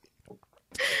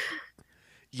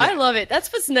 Yeah. I love it.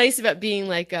 That's what's nice about being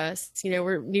like us.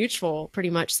 We're neutral pretty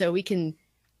much, so we can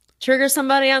trigger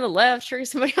somebody on the left, trigger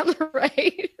somebody on the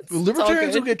right.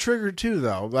 Libertarians will get triggered too,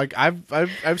 though. Like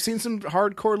I've seen some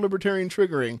hardcore libertarian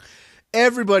triggering.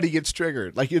 Everybody gets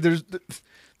triggered. Like there's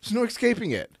no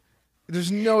escaping it.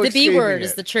 There's no. The B word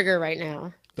is the trigger right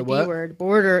now. The what? B word.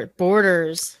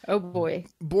 Borders. Oh boy.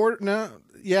 No.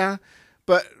 Yeah.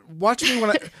 But watch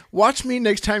me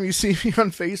next time you see me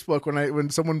on Facebook when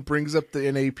someone brings up the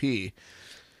NAP.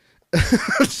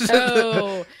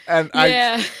 Oh, and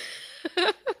yeah.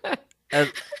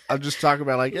 And I'll just talk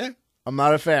about like, I'm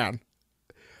not a fan.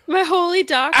 My holy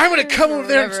doctor. I'm going to come over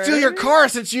there and steal your car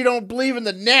since you don't believe in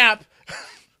the nap.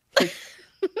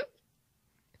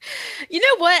 You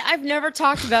know what? I've never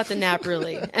talked about the nap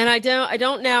really, and I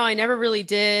don't now. I never really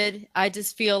did. I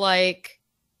just feel like.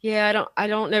 Yeah, I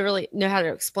don't really know how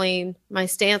to explain my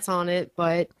stance on it,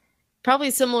 but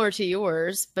probably similar to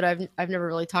yours. But I've never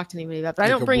really talked to anybody about it. But I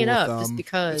don't bring it up just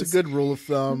because it's a good rule of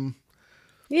thumb.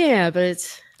 Yeah, but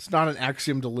it's not an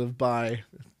axiom to live by.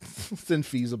 It's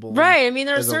infeasible, right? I mean,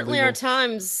 there certainly are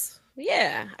times.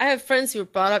 Yeah, I have friends who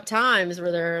have brought up times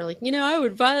where they're like, I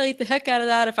would violate the heck out of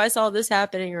that if I saw this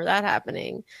happening or that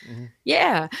happening. Mm-hmm.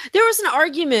 Yeah, there was an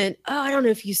argument. Oh, I don't know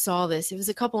if you saw this. It was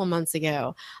a couple of months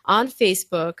ago on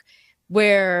Facebook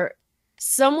where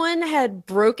someone had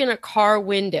broken a car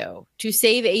window to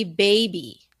save a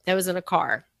baby that was in a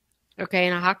car,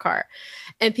 in a hot car.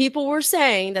 And people were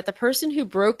saying that the person who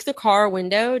broke the car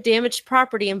window damaged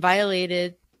property and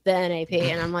violated the NAP.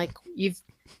 And I'm like,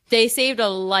 they saved a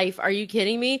life. Are you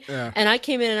kidding me? Yeah. And I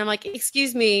came in and I'm like,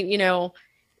 excuse me,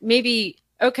 maybe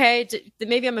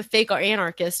I'm a fake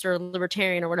anarchist or anarchist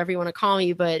or whatever you want to call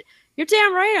me, but you're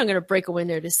damn right I'm going to break a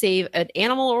window to save an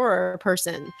animal or a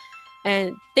person.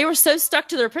 And they were so stuck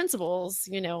to their principles,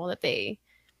 that they,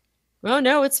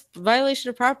 no, it's violation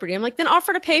of property. I'm like, then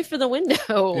offer to pay for the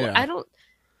window. Yeah. I don't,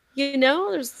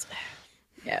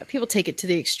 people take it to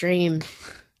the extreme.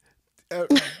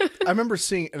 I remember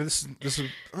seeing, and this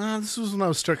was when I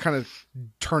was kind of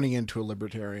turning into a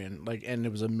libertarian, and it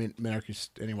was a minarchist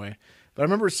anyway. But I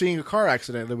remember seeing a car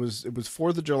accident. It was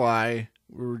 4th of July.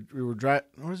 We were driving.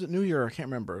 Or was it New Year? I can't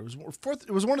remember. It was 4th.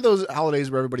 It was one of those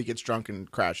holidays where everybody gets drunk and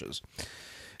crashes.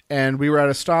 And we were at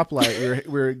a stoplight.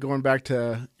 we were going back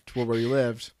to where we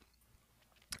lived,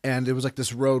 and it was like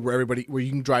this road where you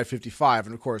can drive 55,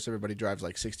 and of course everybody drives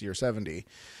like 60 or 70.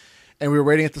 And we were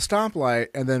waiting at the stoplight,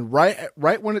 and then right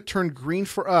when it turned green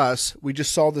for us, we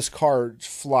just saw this car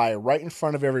fly right in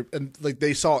front of and like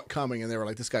they saw it coming, and they were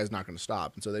like, "This guy's not going to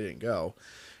stop," and so they didn't go.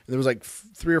 And there was like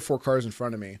 3 or 4 cars in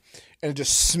front of me, and it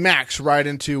just smacks right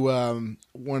into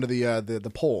one of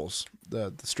the poles,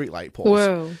 the streetlight poles.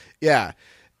 Whoa! Yeah,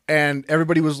 and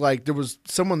everybody was like, there was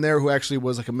someone there who actually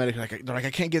was like a medic. They're like, I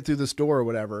can't get through this door or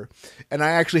whatever, and I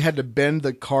actually had to bend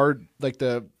the car.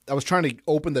 I was trying to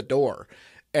open the door.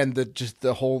 And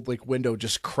the whole like window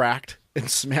just cracked and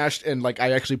smashed, and like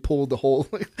I actually pulled the whole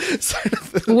side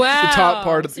of the top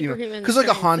part of because like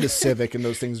a Honda Civic and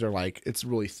those things are like it's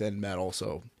really thin metal,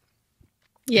 so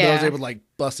I was able to like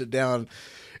bust it down.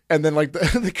 And then like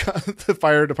the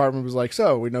fire department was like,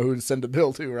 so we know who to send a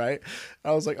bill to, right?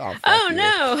 I was like, oh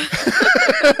no.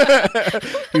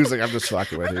 He was like, I'm just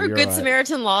fucking with you. Or Good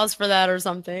Samaritan laws for that or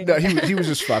something. No, he was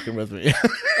just fucking with me.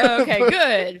 Okay,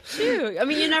 good. Phew. I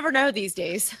mean, you never know these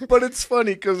days. But it's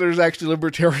funny because there's actually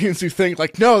libertarians who think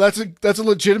like, no, that's a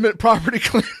legitimate property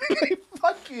claim. Like,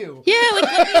 fuck you. Yeah, like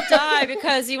let me die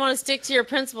because you want to stick to your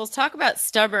principles. Talk about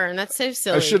stubborn. That's so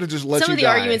silly. I should have just let you die. Some of the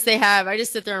arguments they have, I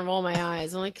just sit there and roll my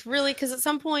eyes. I'm like, really? Because at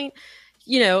some point,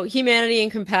 you know, humanity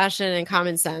and compassion and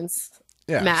common sense,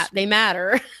 they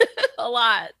matter a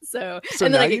lot. So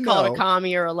and then I get called a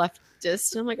commie or a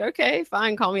leftist. I'm like, okay,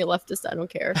 fine, call me a leftist. I don't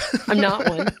care. I'm not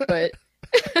one, but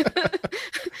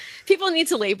people need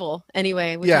to label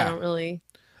anyway, which I don't really.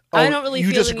 I don't really.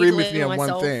 You disagree with me on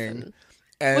one thing.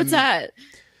 And what's that?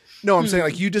 No, I'm saying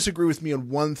like you disagree with me on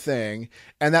one thing,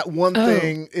 and that one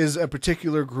thing is a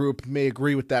particular group may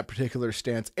agree with that particular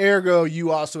stance. Ergo,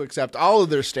 you also accept all of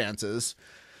their stances.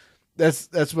 That's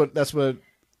what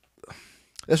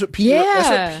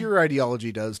pure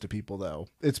ideology does to people, though.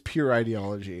 It's pure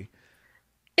ideology.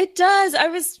 It does. I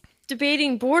was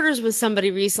debating borders with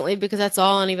somebody recently because that's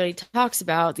all anybody talks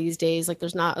about these days. Like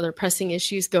there's not other pressing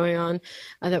issues going on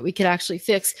that we could actually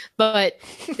fix. But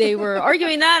they were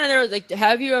arguing that, and they were like,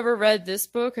 "Have you ever read this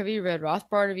book? Have you read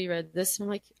Rothbard? Have you read this?" And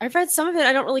I'm like, "I've read some of it.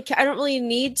 I don't really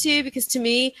need to because to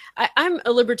me, I'm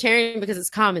a libertarian because it's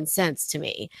common sense to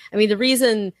me. I mean, the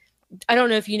reason I don't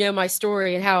know if you know my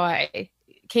story and how I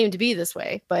came to be this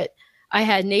way, but I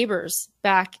had neighbors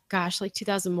back, like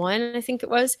 2001, I think it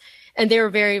was, and they were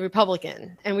very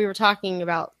Republican. And we were talking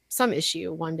about some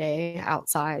issue one day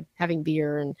outside having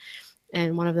beer,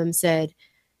 and one of them said,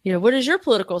 you know, what is your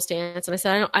political stance? And I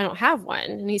said, I don't have one.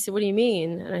 And he said, what do you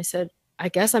mean? And I said, I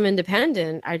guess I'm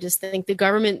independent. I just think the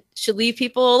government should leave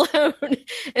people alone.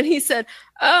 And he said,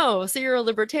 oh, so you're a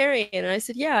libertarian. And I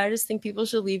said, yeah, I just think people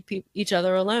should leave each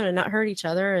other alone and not hurt each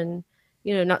other and,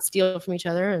 you know, not steal from each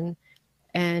other.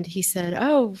 And he said,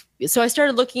 oh, so I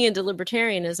started looking into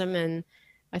libertarianism, and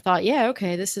I thought, yeah,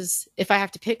 okay, this is, if I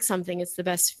have to pick something, it's the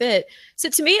best fit. So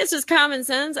to me, it's just common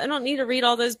sense. I don't need to read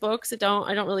all those books. I don't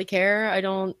really care.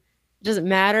 It doesn't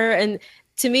matter. And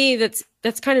to me, that's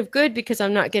kind of good because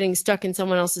I'm not getting stuck in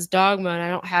someone else's dogma,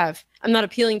 and I'm not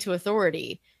appealing to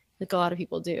authority like a lot of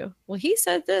people do. Well, he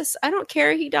said this. I don't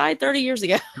care. He died 30 years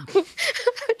ago. I'm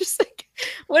just like,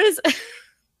 what is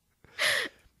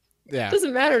Yeah, it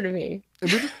doesn't matter to me.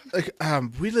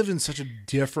 We live in such a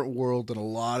different world than a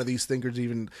lot of these thinkers.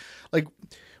 Even like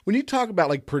when you talk about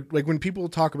like when people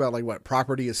talk about like what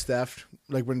property is theft,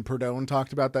 like when Proudhon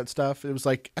talked about that stuff, it was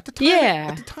like at the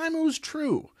time it was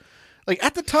true. Like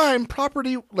at the time,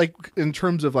 property, like in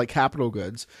terms of like capital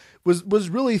goods, was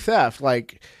really theft.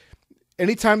 Like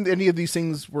anytime any of these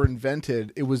things were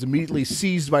invented, it was immediately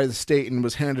seized by the state and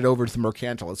was handed over to the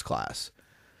mercantilist class.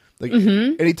 Like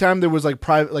anytime there was like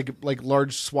private, like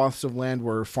large swaths of land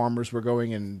where farmers were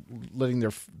going and letting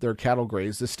their cattle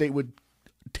graze, the state would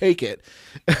take it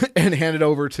and hand it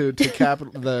over to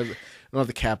capital not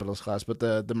the capitalist class, but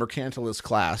the mercantilist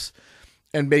class,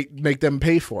 and make them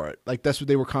pay for it. Like that's what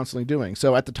they were constantly doing.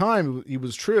 So at the time it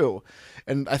was true.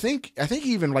 And I think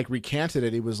he even like recanted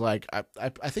it. He was like, I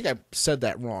think I said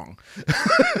that wrong.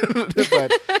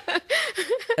 But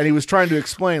and he was trying to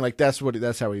explain like that's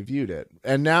how he viewed it.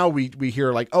 And now we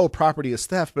hear like, oh, property is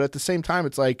theft, but at the same time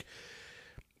it's like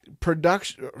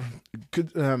production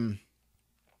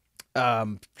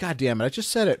God damn it, I just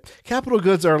said it. Capital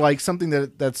goods are like something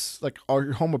that's like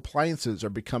our home appliances are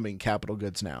becoming capital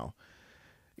goods now.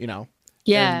 You know?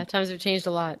 Yeah, times have changed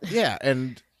a lot. Yeah,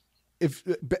 and if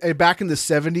back in the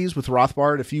 70s with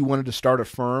Rothbard, if you wanted to start a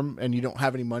firm and you don't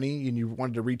have any money and you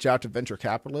wanted to reach out to venture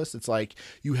capitalists, it's like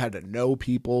you had to know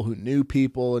people who knew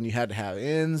people, and you had to have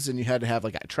ins, and you had to have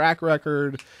like a track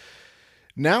record.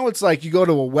 Now it's like you go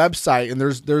to a website and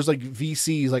there's like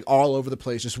VCs like all over the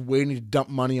place just waiting to dump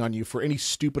money on you for any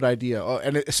stupid idea.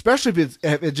 And especially if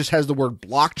it just has the word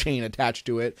blockchain attached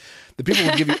to it, the people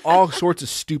will give you all sorts of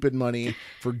stupid money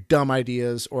for dumb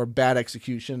ideas or bad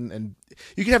execution. And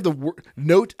you can have the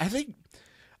note. I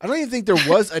don't even think there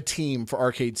was a team for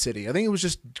Arcade City. I think it was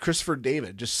just Christopher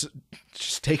David just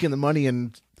taking the money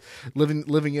and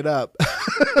living it up.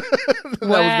 That was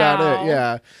about it.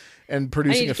 Yeah. And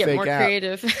producing a fake app.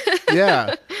 Creative.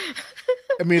 Yeah.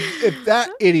 I mean, if that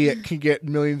idiot can get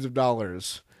millions of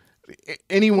dollars,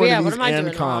 any one of these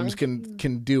ANCOMs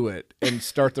can do it and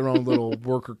start their own little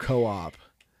worker co-op.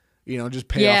 You know, just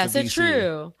pay off the VC. Yeah, so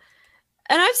true.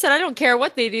 And I've said I don't care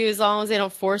what they do as long as they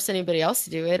don't force anybody else to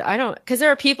do it. I don't, because there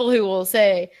are people who will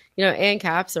say, you know,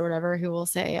 ANCAPs or whatever, who will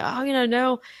say, oh, you know,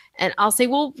 no. And I'll say,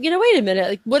 well, you know, wait a minute.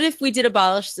 Like, what if we did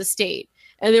abolish the state?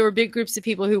 And there were big groups of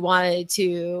people who wanted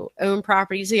to own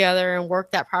property together and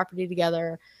work that property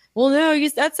together. Well, no,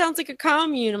 that sounds like a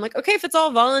commune. I'm like, okay, if it's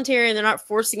all voluntary and they're not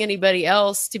forcing anybody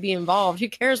else to be involved, who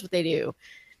cares what they do?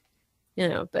 You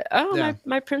know, but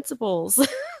my principles.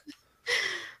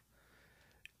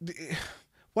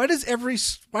 Why does every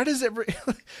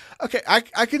okay,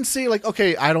 I can see like,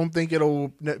 okay, I don't think it'll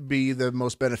be the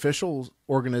most beneficial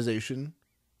organization.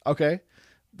 Okay,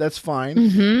 that's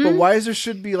fine. But why is there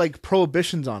should be like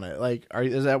prohibitions on it? Like,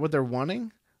 is that what they're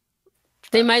wanting?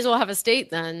 They might as well have a state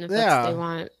then if that's what they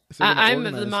want. I'm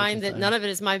of the mind that none of it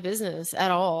is my business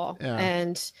at all. Yeah.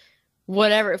 And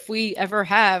whatever, if we ever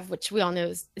have, which we all know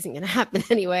isn't going to happen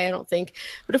anyway, I don't think.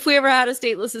 But if we ever had a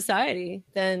stateless society,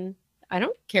 then I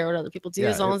don't care what other people do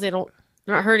as long as they're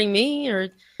not hurting me or.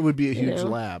 It would be a huge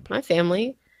lab. My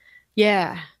family.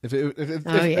 Yeah. If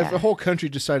the whole country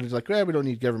decided like, we don't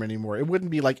need government anymore, it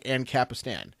wouldn't be like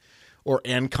Ancapistan or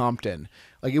Ann Compton.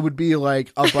 Like it would be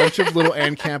like a bunch of little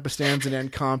Ancapistans and Ann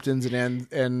Comptons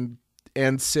and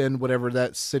Anson, whatever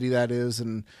that city that is,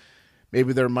 and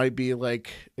maybe there might be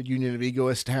like a Union of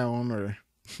Egoist Town or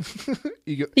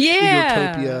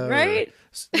Egotopia, right?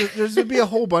 There's would be a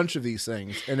whole bunch of these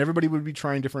things, and everybody would be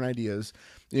trying different ideas.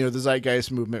 The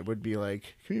Zeitgeist movement would be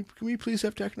like, can we please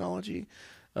have technology?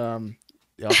 I'll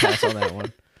pass on that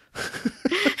one.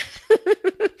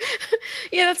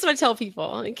 Yeah, that's what I tell people.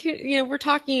 Like, we're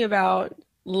talking about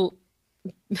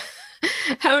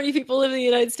how many people live in the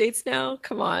United States now?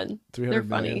 Come on, they're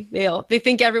funny. They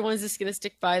think everyone's just going to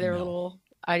stick by their little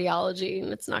ideology,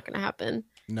 and it's not going to happen.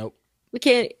 Nope. We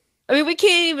can't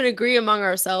even agree among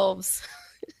ourselves.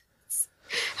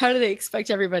 How do they expect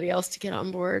everybody else to get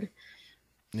on board?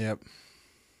 Yep.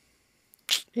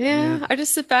 Yeah, I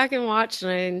just sit back and watch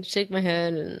and I shake my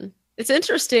head, and it's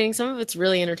interesting. Some of it's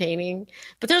really entertaining,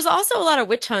 but there's also a lot of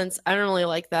witch hunts. I don't really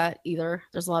like that either.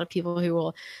 There's a lot of people who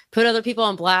will put other people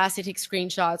on blast. They take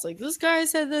screenshots like, this guy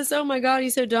said this. Oh my God,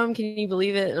 he's so dumb. Can you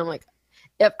believe it? And I'm like,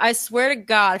 if I swear to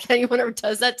God, if anyone ever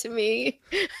does that to me,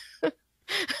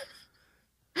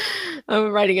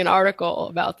 I'm writing an article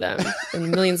about them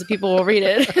and millions of people will read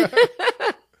it.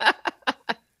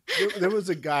 There was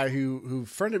a guy who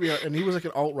friended me, and he was like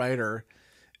an alt-writer.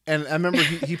 And I remember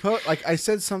he put, like, I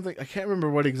said something, I can't remember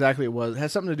what exactly it was. It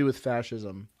had something to do with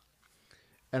fascism.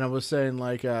 And I was saying,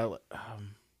 like, I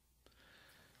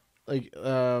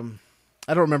don't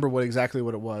remember what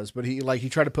it was, but he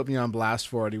tried to put me on blast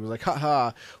for it. He was like,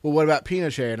 haha, well, what about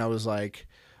Pinochet? And I was like,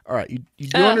 all right, you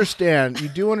do understand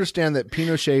that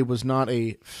Pinochet was not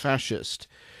a fascist.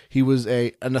 He was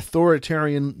an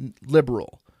authoritarian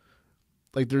liberal.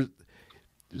 Like there's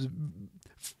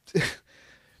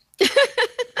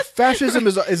fascism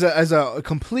is a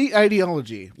complete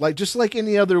ideology. Like just like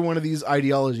any other one of these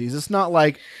ideologies, it's not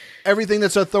like everything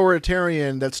that's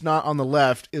authoritarian that's not on the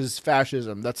left is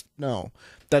fascism. That's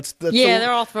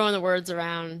they're all throwing the words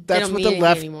around. That's what the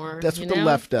left anymore. That's what the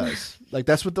left does. Like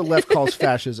that's what the left calls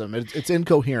fascism. It's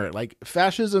incoherent. Like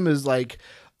fascism is like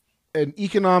an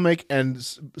economic and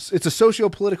it's a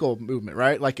socio-political movement,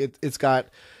 right? Like it's got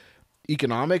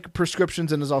economic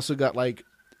prescriptions and has also got like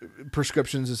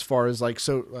prescriptions as far as like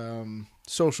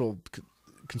social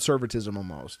conservatism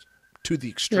almost to the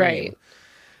extreme, right?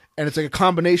 And it's like a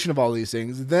combination of all these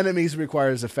things. Then it means it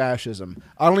requires a fascism.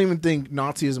 I don't even think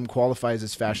Nazism qualifies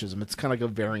as fascism. It's kind of like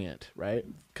a variant, right?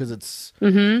 Because it's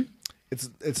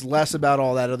less about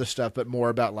all that other stuff, but more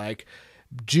about like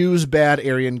Jews bad,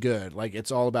 Aryan good. Like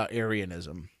it's all about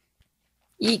Aryanism.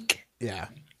 Eek. Yeah,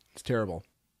 it's terrible.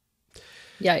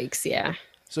 Yikes, yeah.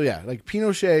 So yeah, like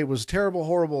Pinochet was a terrible,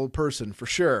 horrible person for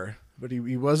sure, but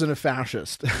he wasn't a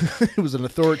fascist. He was an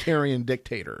authoritarian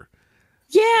dictator.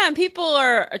 Yeah, and people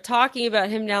are talking about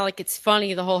him now like it's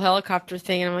funny, the whole helicopter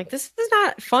thing. And I'm like, this is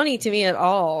not funny to me at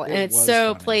all. And it's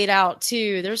so funny. Played out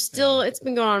too. There's still, it's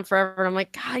been going on forever. And I'm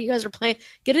like, God, you guys are playing.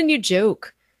 Get a new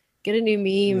joke. Get a new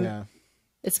meme. Yeah.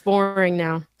 It's boring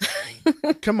now.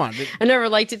 Come on. I never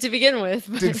liked it to begin with.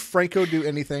 But... Did Franco do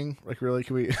anything? Like, really?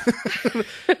 Can we...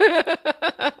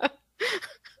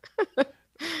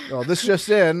 Well, this just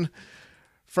in.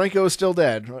 Franco is still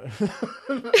dead.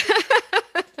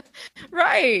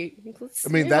 Right. I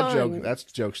mean, that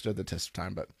joke stood the test of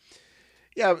time, but...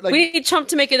 Yeah, like, we need Trump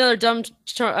to make another dumb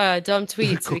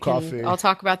tweet so I'll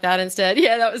talk about that instead.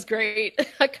 Yeah, that was great.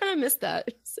 I kind of missed that.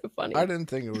 It's so funny. I didn't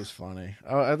think it was funny.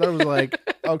 I thought it was like,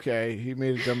 okay, he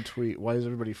made a dumb tweet. Why is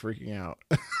everybody freaking out?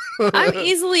 I'm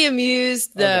easily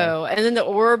amused though, okay. And then the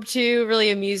orb too really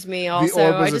amused me. Also, the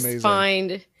orb was I just amazing.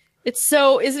 Find it's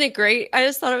so, isn't it great? I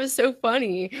just thought it was so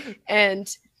funny,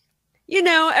 and you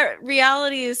know,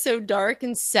 reality is so dark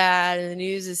and sad, and the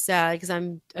news is sad because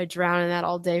I drown in that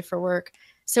all day for work.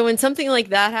 So when something like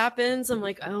that happens, I'm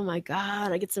like, oh my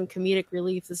God, I get some comedic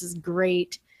relief. This is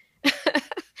great.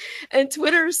 And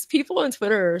people on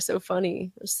Twitter are so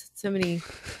funny. There's so many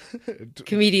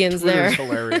comedians there. Twitter's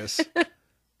hilarious.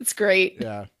 It's great.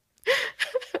 Yeah.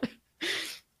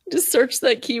 Just search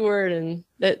that keyword and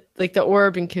that, like the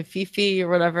orb and Kafifi or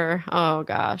whatever. Oh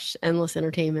gosh, endless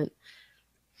entertainment.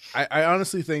 I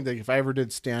honestly think that if I ever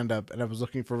did stand up and I was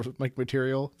looking for like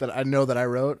material that I know that I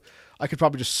wrote, I could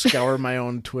probably just scour my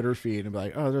own Twitter feed and be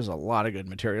like, oh, there's a lot of good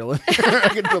material in there. I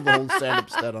could build the whole stand up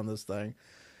set on this thing.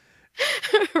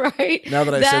 Right. Now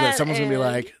that I say that, someone's gonna be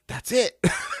like, that's it.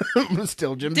 I'm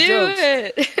still Jim's jokes. Do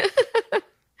it.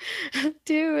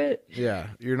 Do it. Yeah,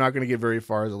 you're not going to get very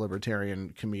far as a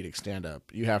libertarian comedic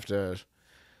stand-up. You have to,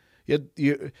 if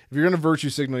you're going to virtue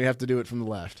signal, you have to do it from the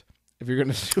left. If you're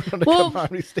going to do it on a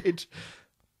comedy stage.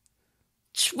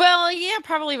 Well, yeah,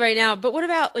 probably right now. But what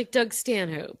about like Doug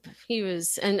Stanhope? He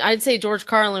was, and I'd say George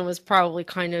Carlin was probably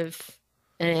kind of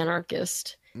an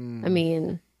anarchist. I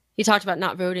mean, he talked about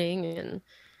not voting, and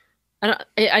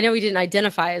I know he didn't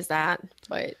identify as that,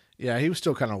 but yeah, he was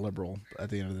still kind of liberal at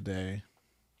the end of the day.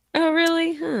 Oh,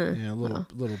 really? Huh. Yeah, a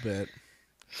little bit.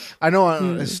 I know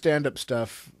on his stand-up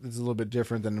stuff is a little bit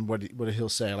different than what he'll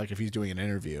say, like if he's doing an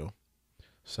interview.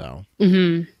 So,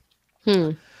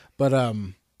 but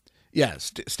yeah,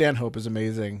 Stanhope is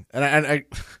amazing, and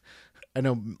I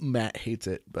know Matt hates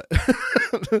it, but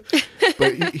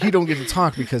but he don't get to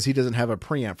talk because he doesn't have a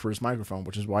preamp for his microphone,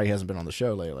 which is why he hasn't been on the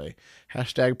show lately.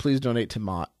 # please donate to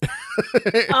Mott.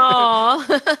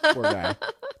 Aww. Poor guy.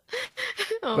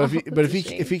 But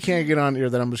if he can't get on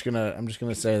here, then I'm just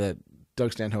gonna say that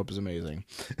Doug Stanhope is amazing,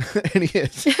 and he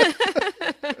is.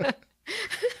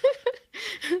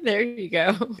 There you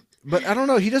go. But I don't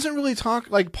know. He doesn't really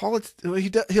talk like politics.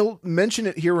 He'll mention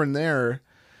it here and there,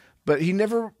 but he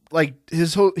never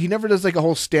he never does like a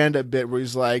whole stand-up bit where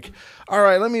he's like, "All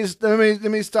right, let me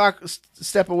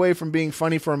step away from being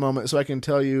funny for a moment so I can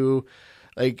tell you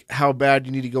like how bad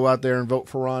you need to go out there and vote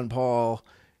for Ron Paul."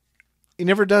 He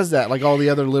never does that like all the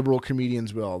other liberal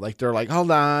comedians will. Like they're like,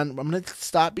 "Hold on, I'm going to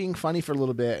stop being funny for a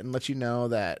little bit and let you know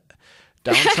that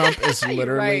Donald Trump is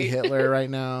literally Hitler right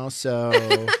now." So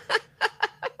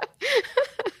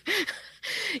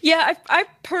yeah, I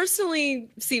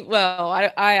personally see, well,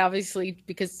 I obviously,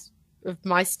 because of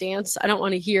my stance, I don't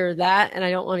want to hear that, and I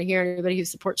don't want to hear anybody who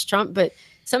supports Trump, but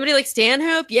somebody like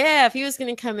Stanhope, yeah, if he was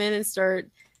going to come in and start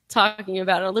talking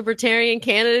about a libertarian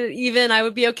candidate, even, I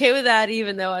would be okay with that,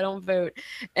 even though I don't vote.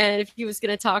 And if he was going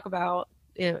to talk about,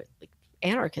 like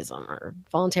anarchism or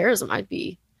voluntarism, I'd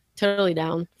be totally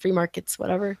down. Free markets,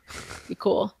 whatever, be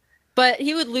cool. But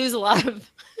he would lose a lot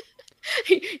of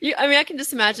I mean, I can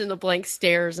just imagine the blank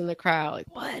stares in the crowd.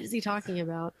 Like, what is he talking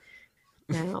about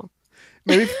now?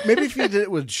 maybe if he did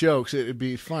it with jokes, it'd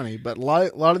be funny. But a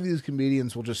lot of these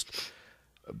comedians will just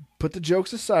put the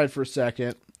jokes aside for a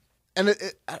second. And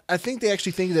I think they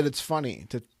actually think that it's funny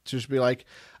to just be like,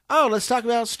 oh, let's talk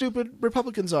about how stupid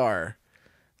Republicans are.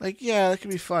 Like, yeah, that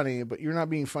could be funny, but you're not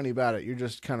being funny about it. You're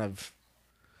just kind of...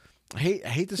 I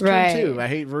hate this term too. I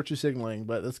hate virtue signaling,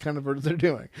 but that's kind of what they're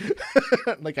doing.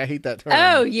 Like, I hate that term.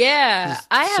 Oh yeah,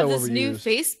 I have this overused. new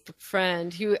Facebook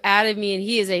friend who added me, and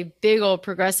he is a big old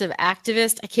progressive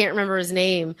activist. I can't remember his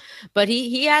name, but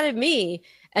he added me,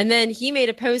 and then he made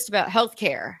a post about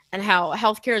healthcare and how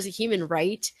healthcare is a human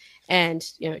right, and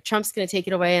Trump's going to take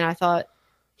it away. And I thought,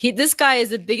 this guy is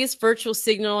the biggest virtual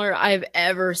signaler I've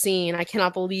ever seen. I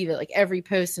cannot believe it. Like every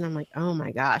post. And I'm like, oh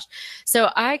my gosh.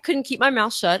 So I couldn't keep my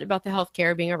mouth shut about the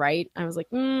healthcare being a right. I was like,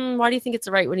 why do you think it's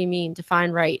a right? What do you mean? Define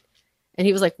right. And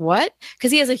he was like, what?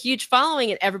 Because he has a huge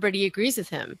following and everybody agrees with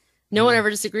him. No one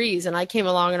ever disagrees. And I came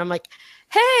along and I'm like,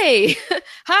 hey,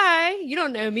 hi, you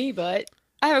don't know me, but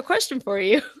I have a question for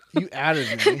you. You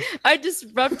added me. I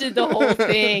disrupted the whole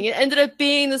thing. It ended up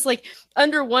being this, like,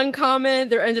 under one comment,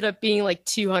 there ended up being like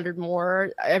 200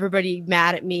 more. Everybody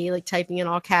mad at me, like typing in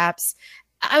all caps.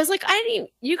 I was like,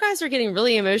 you guys are getting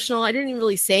really emotional. I didn't even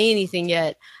really say anything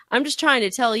yet. I'm just trying to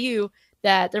tell you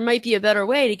that there might be a better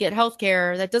way to get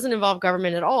healthcare that doesn't involve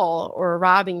government at all or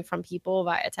robbing from people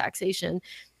via taxation.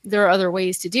 There are other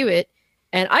ways to do it.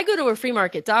 And I go to a free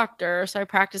market doctor, so I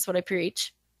practice what I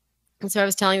preach. And so I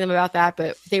was telling them about that,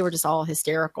 but they were just all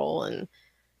hysterical and,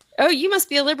 oh, you must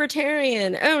be a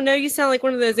libertarian. Oh, no, you sound like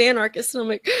one of those anarchists. And I'm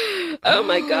like, oh,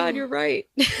 my God, you're right.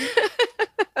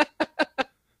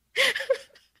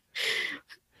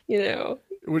 We're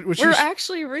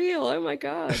actually real. Oh, my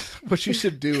God. What you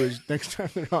should do is next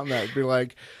time they're on that, be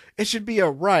like, it should be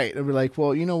a right. And be like,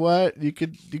 well, you know what? You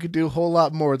could do a whole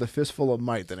lot more with a fistful of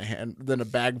might than a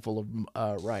bag full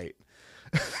of right.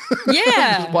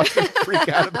 Yeah. Just watch them freak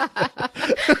out about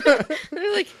that.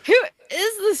 They're like, who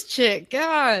is this chick?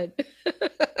 God.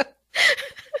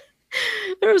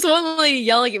 There was one lady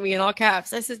yelling at me in all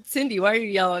caps. I said, Cindy, why are you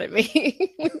yelling at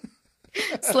me?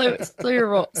 Slow your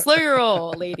roll. Slow your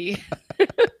roll, lady.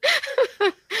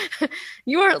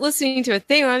 You aren't listening to a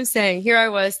thing I'm saying. Here I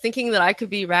was thinking that I could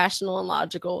be rational and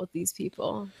logical with these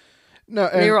people. No,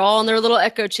 they were all in their little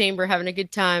echo chamber having a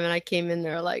good time, and I came in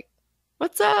there like,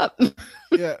 "What's up?"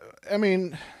 Yeah, I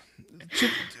mean,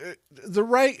 the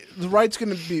right's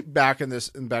going to be back in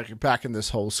this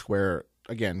whole square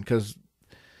again, because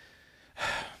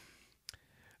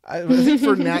I think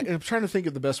I'm trying to think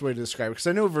of the best way to describe it, because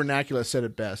I know Vernaculus said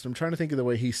it best. I'm trying to think of the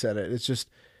way he said it. It's just,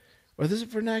 was it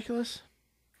Vernaculus?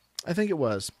 I think it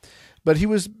was, but he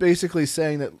was basically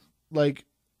saying that like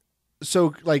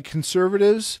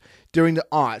conservatives during the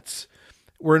aughts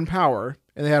were in power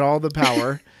and they had all the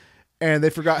power and they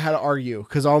forgot how to argue,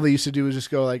 because all they used to do was just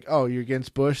go like, oh, you're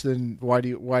against Bush, then why do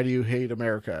you hate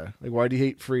America? Like, why do you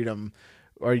hate freedom?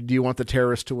 Or do you want the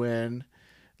terrorists to win?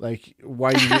 Like,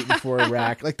 why are you rooting for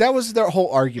Iraq? Like, that was their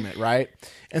whole argument, right?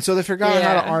 And so they forgot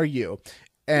how to argue.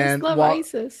 And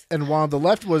while the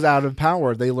left was out of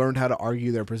power, they learned how to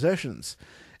argue their positions.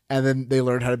 And then they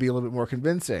learned how to be a little bit more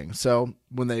convincing. So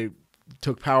when they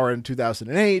took power in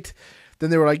 2008, then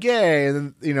they were like, yay.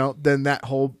 And then, then that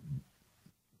whole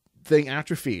thing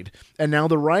atrophied. And now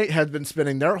the right has been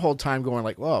spending their whole time going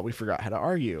like, well, we forgot how to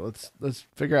argue. Let's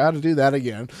figure out how to do that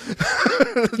again.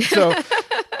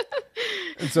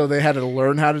 So they had to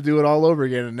learn how to do it all over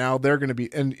again. And now they're going to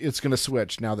be, and it's going to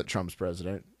switch now that Trump's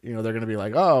president. They're going to be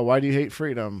like, oh, why do you hate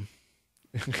freedom?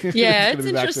 Yeah, it's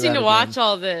interesting to watch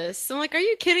all this. I'm like, are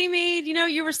you kidding me?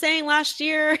 You were saying last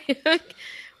year,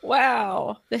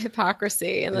 wow, the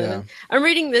hypocrisy. And then I'm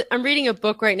reading a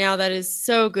book right now that is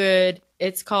so good.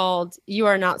 It's called You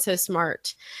Are Not So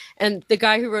Smart. And the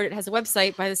guy who wrote it has a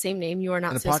website by the same name, You Are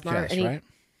Not So Smart. And right?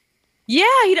 Yeah,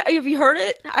 have you heard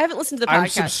it? I haven't listened to the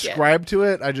podcast yet. I'm subscribed to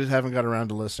it. I just haven't got around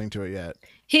to listening to it yet.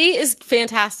 He is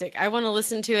fantastic. I want to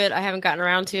listen to it. I haven't gotten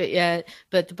around to it yet,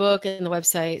 but the book and the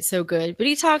website, so good. But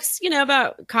he talks,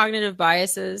 about cognitive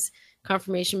biases,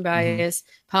 confirmation bias,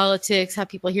 politics, how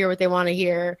people hear what they want to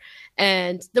hear.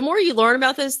 And the more you learn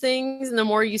about those things and the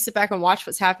more you sit back and watch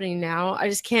what's happening now, I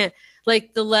just can't.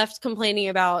 Like the left complaining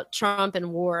about Trump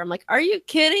and war. I'm like, are you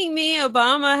kidding me?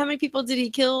 Obama, how many people did he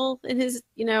kill in his,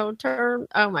 term?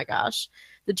 Oh my gosh.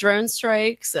 The drone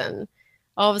strikes, and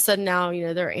all of a sudden now,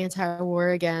 they're anti-war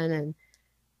again. And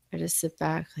I just sit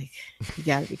back like, you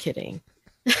gotta be kidding.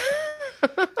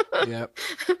 Yep.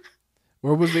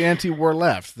 Where was the anti-war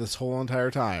left this whole entire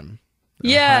time?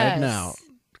 Yeah. Now.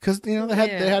 Because, they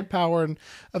had power, and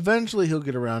eventually he'll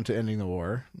get around to ending the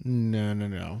war.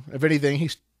 No. If anything,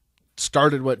 he's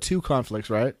started 2 conflicts,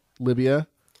 right? Libya,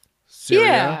 Syria,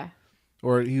 yeah,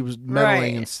 or he was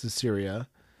meddling in Syria.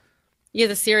 Yeah,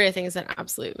 the Syria thing is an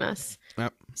absolute mess.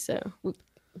 Yep. So,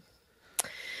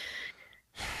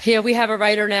 yeah, we have a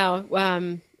writer now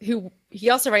who he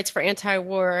also writes for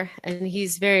Anti-War, and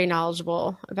he's very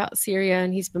knowledgeable about Syria,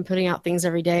 and he's been putting out things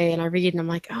every day. And I read, and I'm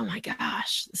like, oh my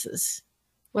gosh,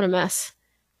 what a mess.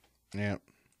 Yeah,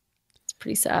 it's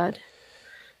pretty sad.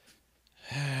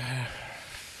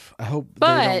 I hope they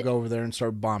don't go over there and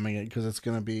start bombing it, because it's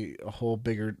going to be a whole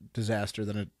bigger disaster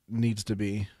than it needs to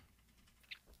be.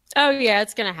 Oh, yeah,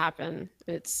 it's going to happen.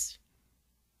 It's,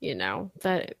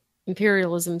 that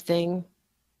imperialism thing,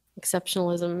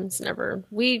 exceptionalism. It's never,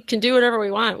 we can do whatever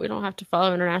we want. We don't have to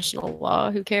follow international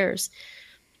law. Who cares?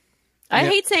 I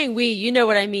hate saying we, you know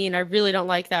what I mean. I really don't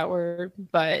like that word.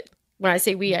 But when I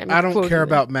say we, I don't care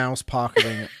about mouse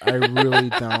pocketing. I really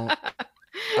don't.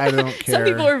 I don't care. Some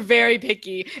people are very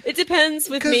picky. It depends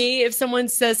with me if someone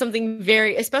says something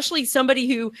especially somebody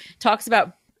who talks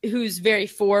about who's very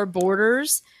for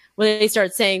borders. When they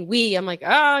start saying we, I'm like,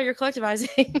 oh, you're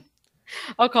collectivizing.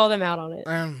 I'll call them out on it.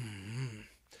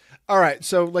 All right.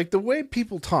 So like the way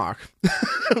people talk,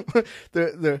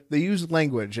 they use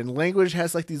language, and language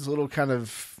has like these little kind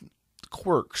of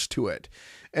quirks to it.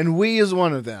 And we is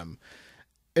one of them.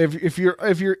 If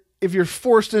you're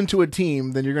forced into a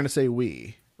team, then you're going to say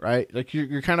we, right? Like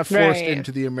you're kind of forced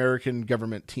into the American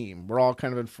government team. We're all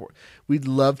kind of we'd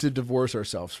love to divorce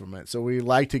ourselves from it. So we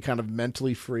like to kind of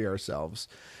mentally free ourselves.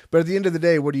 But at the end of the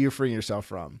day, what are you freeing yourself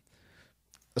from?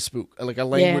 A spook, like a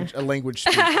language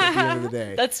spook at the end of the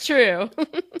day. That's true.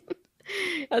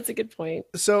 That's a good point.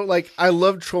 So like, I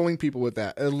love trolling people with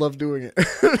that. I love doing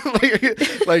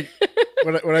it. like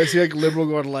when I see like liberal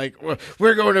going like,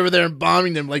 we're going over there and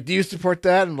bombing them. Like, do you support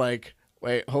that? And like,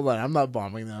 wait, hold on. I'm not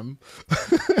bombing them.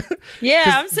 Yeah.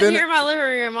 I'm sitting here in my living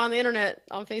room on the internet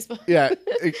on Facebook. Yeah.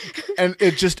 And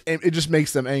it just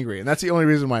makes them angry. And that's the only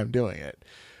reason why I'm doing it.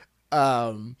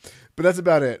 But that's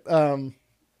about it.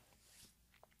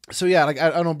 So yeah, like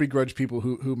I don't begrudge people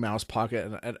who mouse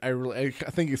pocket, and I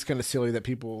think it's kind of silly that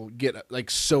people get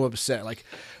like so upset, like,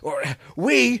 or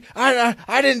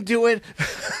I didn't do it.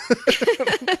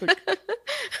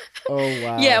 Oh,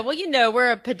 wow. Yeah, well,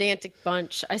 we're a pedantic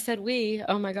bunch. I said we.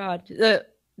 Oh my God.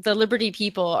 The Liberty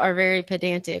people are very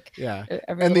pedantic. Yeah.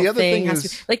 Every And the little other thing has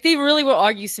is, like, they really will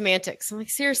argue semantics. I'm like,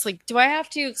 seriously, do I have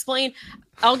to explain?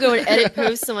 I'll go and edit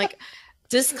posts. I'm like,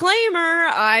 disclaimer,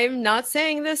 I'm not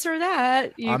saying this or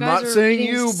that. You I'm guys not are saying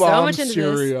reading you so bomb much into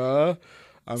Syria.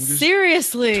 I'm this. just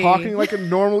Seriously talking like a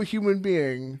normal human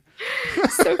being.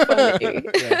 So funny.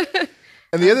 Yeah.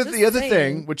 And the other saying.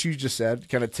 thing, which you just said,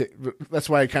 kind of that's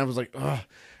why I kind of was like, ugh,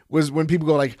 was when people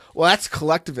go like, well, that's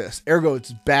collectivist, ergo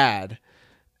it's bad.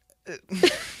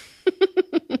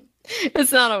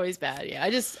 It's not always bad. Yeah,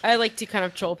 I like to kind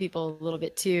of troll people a little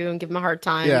bit too and give them a hard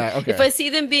time. Yeah, okay. If I see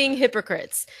them being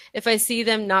hypocrites, if I see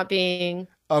them not being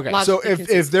okay, so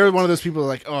if they're one of those people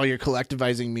like, oh, you're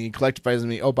collectivizing me.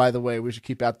 Oh, by the way, we should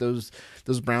keep out those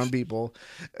brown people.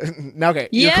 Now, okay,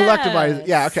 yes. You're collectivizing.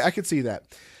 Yeah, okay, I could see that.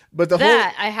 But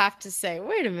I have to say,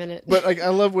 wait a minute. But like, I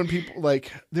love when people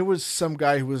like, there was some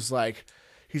guy who was like,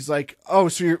 he's like, oh,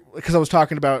 so you're, because I was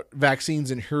talking about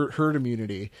vaccines and herd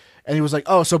immunity, and he was like,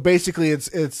 oh, so basically it's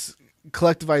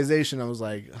collectivization. I was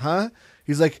like, huh?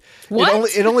 He's like,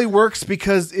 what? It only works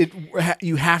because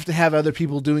you have to have other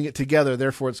people doing it together.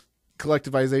 Therefore, it's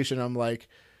collectivization. I'm like,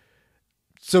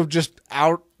 so just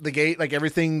out the gate, like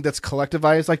everything that's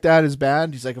collectivized like that is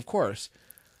bad. He's like, of course.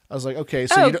 I was like, okay,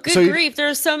 so grief!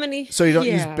 There's so many. So you don't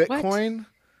use Bitcoin?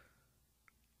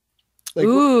 Like,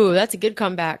 ooh, that's a good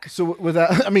comeback. So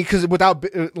without, I mean, because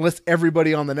unless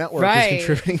everybody on the network is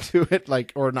contributing to it,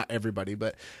 like, or not everybody,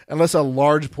 but unless a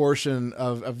large portion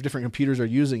of different computers are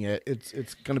using it,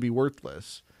 it's going to be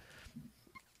worthless.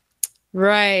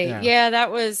 Right. Yeah,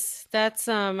 that's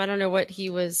I don't know what he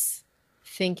was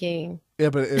thinking.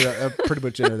 Yeah, but it pretty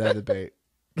much ended that debate.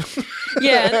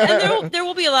 Yeah, and there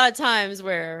will be a lot of times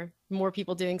where more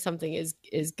people doing something is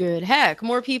good. Heck,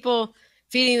 more people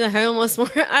feeding the homeless, more,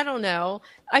 I don't know.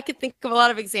 I could think of a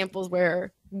lot of examples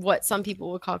where what some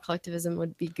people would call collectivism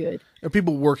would be good. Are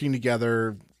people working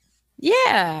together?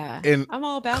 Yeah, I'm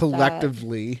all about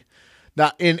collectively,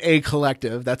 not in a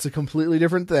collective. That's a completely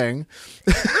different thing.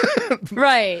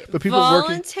 Right. But people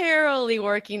voluntarily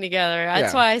working together.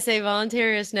 That's why I say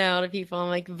voluntarist now to people. I'm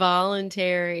like,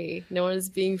 voluntary. No one is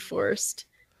being forced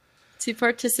to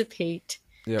participate.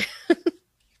 Yep.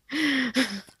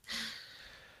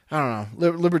 I don't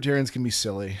know. Libertarians can be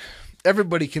silly.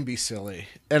 Everybody can be silly,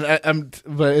 and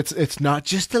but it's not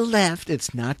just the left.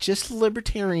 It's not just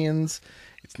libertarians.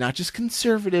 It's not just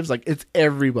conservatives. Like, it's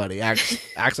everybody acts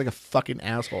like a fucking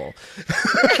asshole.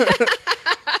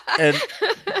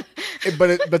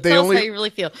 But they only, how you really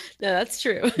feel. No, that's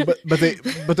true. but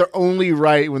they're only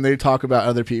right when they talk about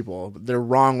other people. They're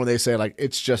wrong when they say, like,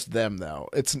 it's just them, though.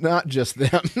 It's not just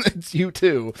them. It's you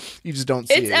too. You just don't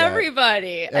see it. It's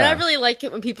everybody. And I really like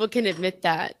it when people can admit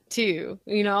that too.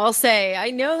 I'll say,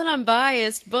 I know that I'm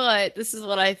biased, but this is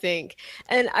what I think.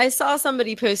 And I saw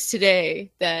somebody post today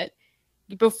that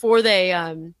before they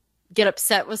get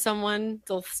upset with someone,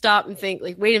 they'll stop and think,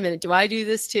 like, wait a minute, do I do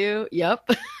this too?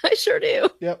 Yep. I sure do.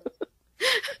 Yep.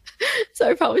 So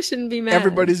I probably shouldn't be mad.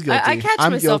 Everybody's guilty. I catch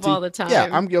myself all the time. Yeah,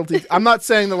 I'm guilty. I'm not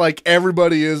saying that, like,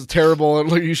 everybody is terrible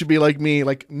and, like, you should be like me.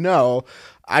 Like, no,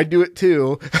 I do it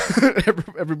too.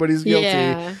 Everybody's guilty.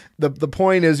 Yeah. The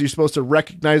point is, you're supposed to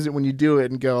recognize it when you do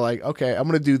it and go, like, okay, I'm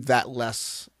going to do that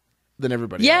less than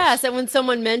everybody else. Yes, and when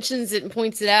someone mentions it and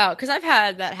points it out, because I've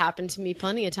had that happen to me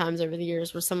plenty of times over the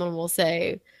years where someone will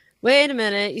say, wait a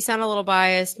minute, you sound a little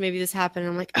biased, maybe this happened,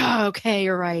 and I'm like, oh, okay,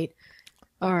 you're right.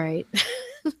 All right.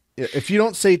 If you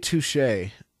don't say touche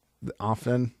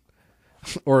often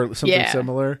or something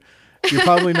similar, you're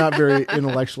probably not very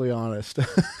intellectually honest.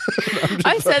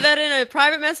 I said that in a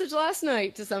private message last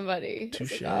night to somebody.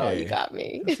 Touche. Like, oh, you got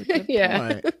me. That's a good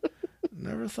point.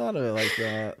 Never thought of it like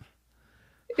that.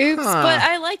 Oops, but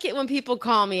I like it when people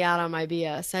call me out on my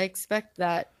BS. I expect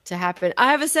that to happen.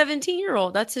 I have a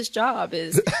 17-year-old. That's his job,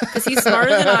 is because he's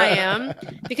smarter than I am,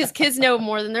 because kids know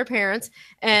more than their parents.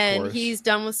 And he's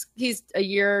a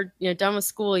year, done with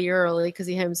school a year early because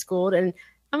he homeschooled. And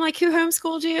I'm like, who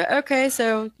homeschooled you? Okay,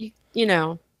 so you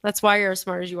know, that's why you're as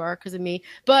smart as you are, because of me.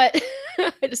 But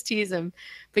I just tease him.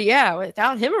 But yeah,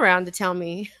 without him around to tell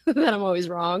me that I'm always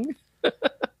wrong.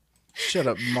 Shut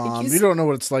up, Mom. You don't know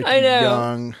what it's like to be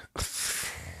young.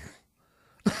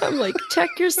 I'm like,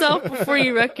 check yourself before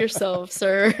you wreck yourself,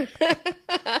 sir.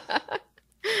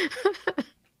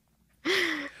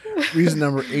 Reason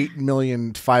number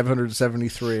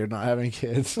 8,573 of not having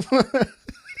kids.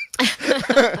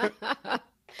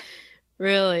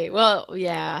 Really? Well,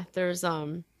 yeah, there's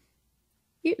more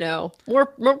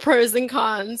pros than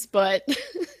cons, but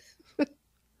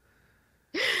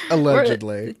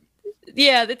allegedly.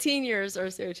 Yeah, the teen years are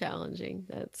so challenging.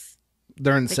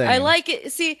 They're insane. I like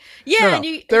it. See, yeah, No, and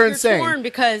they're you're insane. torn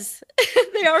because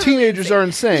they are. Teenagers really are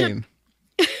insane.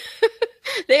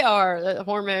 They are. The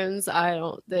hormones.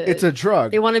 It's a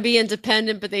drug. They want to be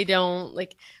independent, but they don't.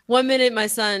 Like, one minute my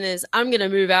son is, I'm going to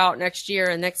move out next year,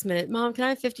 and next minute, Mom, can I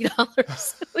have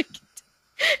 $50? Like,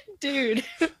 dude,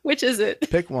 which is it?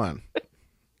 Pick one.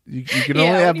 You can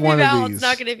only have one of these. It's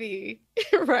not going to be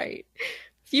right.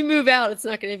 If you move out, it's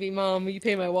not going to be, Mom, will you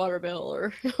pay my water bill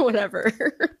or whatever?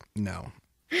 No,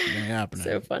 it ain't happening.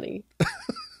 So funny.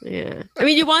 Yeah. I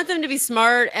mean, you want them to be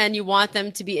smart and you want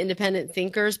them to be independent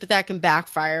thinkers, but that can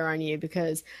backfire on you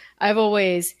because I've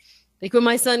always, like, when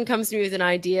my son comes to me with an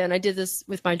idea, and I did this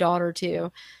with my daughter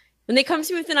too, when they come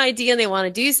to me with an idea and they want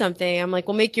to do something, I'm like,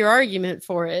 well, make your argument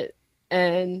for it.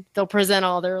 And they'll present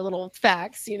all their little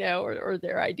facts, or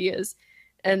their ideas.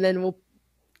 And then we'll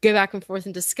go back and forth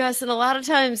and discuss. And a lot of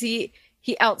times he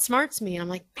outsmarts me. And I'm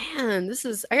like, man,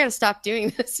 I got to stop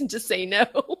doing this and just say no.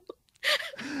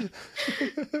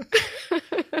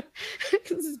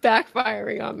 This is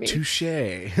backfiring on me. Touche.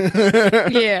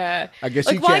 Yeah. I guess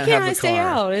like, you can't why can't have I the stay car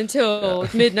out until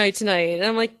midnight tonight? And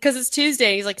I'm like, because it's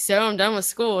Tuesday. He's like, so I'm done with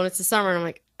school and it's the summer. And I'm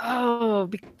like, oh,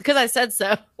 because I said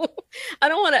so. I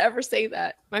don't want to ever say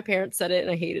that. My parents said it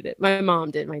and I hated it. My mom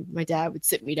did. My dad would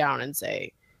sit me down and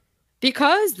say,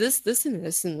 because this, and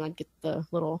this, and I'd get the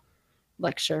little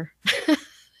lecture.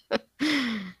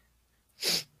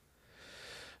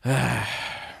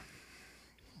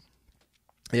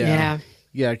 Yeah.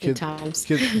 Kids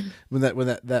when that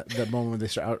moment when they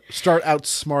start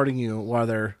outsmarting you while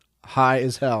they're high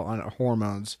as hell on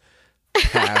hormones.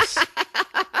 Pass.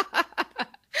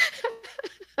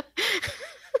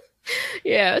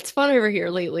 Yeah, it's fun over here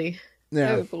lately.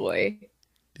 Yeah. Oh boy.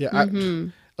 Yeah. Mm-hmm.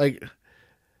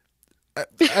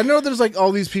 I know there's like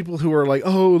all these people who are like,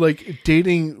 oh, like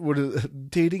dating a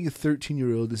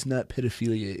 13-year-old is not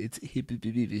pedophilia, it's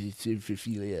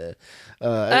hippophilia.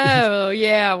 Oh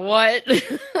yeah, what?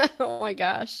 Oh my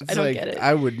gosh, I don't get it.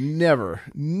 I would never.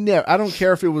 I don't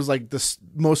care if it was like the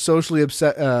most socially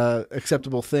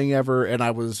acceptable thing ever, and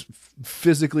I was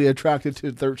physically attracted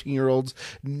to 13-year-olds.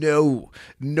 No.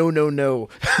 They're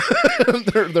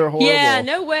horrible. Yeah,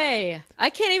 no way. I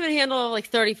can't even handle like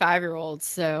 35-year-olds.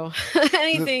 So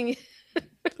anything.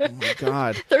 Oh my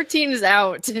God. 13 is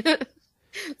out.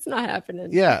 It's not happening.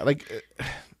 Yeah, like,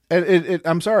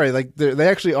 I'm sorry, like they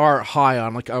actually are high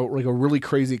on like a really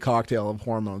crazy cocktail of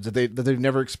hormones that they've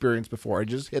never experienced before. I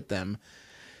just hit them,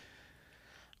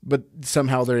 but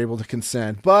somehow they're able to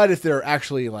consent. But if they're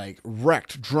actually like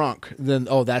wrecked, drunk, then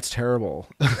that's terrible.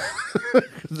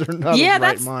 They're not in the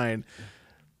right mind.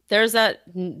 There's that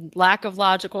lack of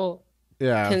logical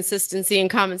yeah. consistency and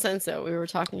common sense that we were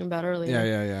talking about earlier.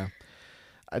 Yeah.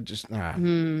 I just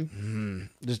I'm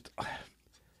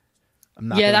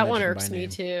not. Yeah, that one irks me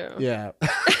too. Yeah,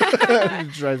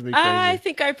 it drives me crazy. I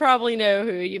think I probably know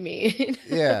who you mean.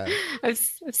 Yeah, I've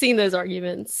seen those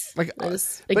arguments. Like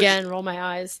again, roll my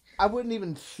eyes. I wouldn't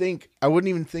even think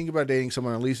about dating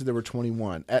someone at least if they were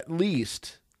 21. At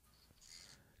least,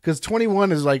 because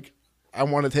 21 is like, I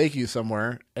want to take you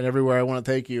somewhere, and everywhere I want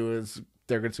to take you is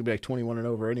they're going to be like 21 and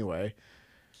over anyway.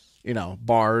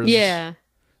 Bars. Yeah.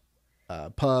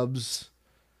 Pubs.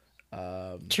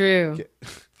 True.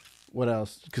 What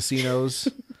else? Casinos.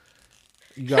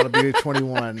 You got to be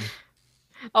 21.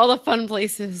 All the fun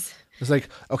places. It's like,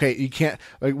 okay, you can't.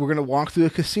 Like, we're gonna walk through a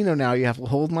casino now. You have to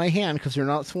hold my hand because you're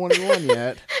not 21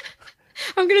 yet.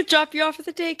 I'm gonna drop you off at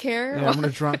the daycare. Yeah, I'm gonna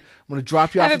drop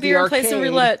you off at the arcade. Play some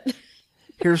roulette.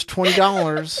 Here's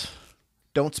 $20.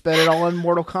 Don't spend it all on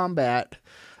Mortal Kombat.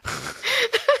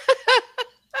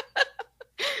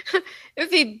 It would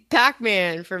be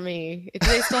Pac-Man for me. Do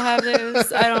they still have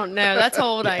those? I don't know. That's how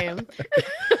old I am.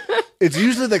 It's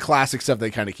usually the classic stuff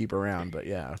they kind of keep around, but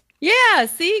yeah. Yeah,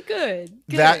 see? Good.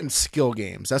 That and skill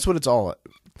games. That's what it's all.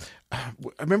 I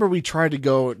remember we tried to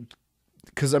go,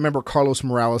 because I remember Carlos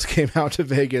Morales came out to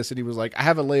Vegas and he was like, I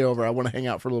have a layover. I want to hang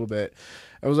out for a little bit.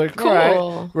 I was like, cool.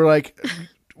 All right. We're like,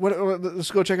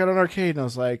 let's go check out an arcade. And I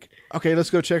was like, okay, let's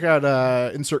go check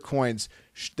out Insert Coins.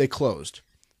 They closed.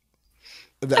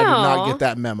 I did not get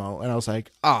that memo. And I was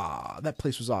like, that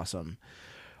place was awesome.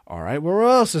 All right, where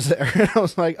else is there? And I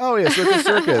was like, oh, yeah, Circus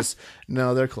Circus.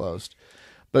 No, they're closed.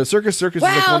 But Circus Circus is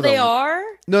like one of they are?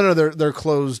 No, they're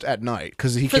closed at night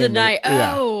because he for came the night.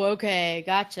 Yeah. Oh, okay,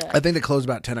 gotcha. I think they closed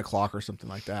about 10 o'clock or something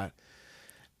like that.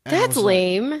 And that's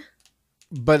lame.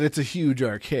 But it's a huge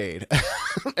arcade,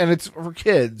 and it's for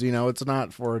kids. It's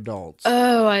not for adults.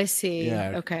 Oh, I see.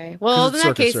 Yeah. Okay. Well, in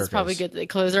that case, it's probably good that they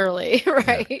close early,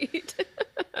 right?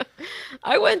 Yeah.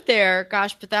 I went there,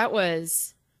 gosh, but that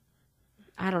was,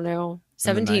 I don't know,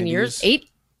 17 years,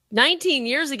 19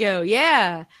 years ago.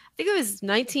 Yeah. I think it was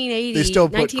 1980. They still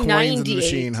put coins in the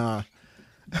machine, huh?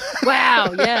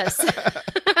 Wow, yes.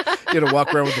 You had to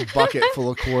walk around with a bucket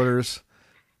full of quarters.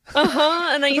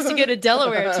 And I used to go to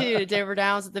Delaware too, to Dover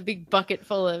Downs with a big bucket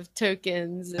full of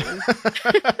tokens. And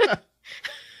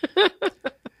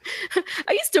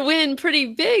I used to win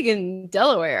pretty big in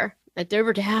Delaware at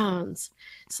Dover Downs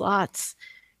slots.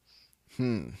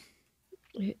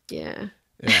 Yeah.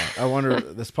 Yeah, I wonder.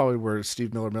 That's probably where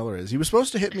Steve Miller is. He was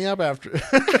supposed to hit me up after,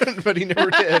 but he never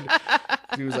did.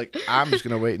 He was like, "I'm just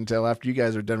gonna wait until after you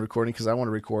guys are done recording because I want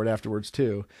to record afterwards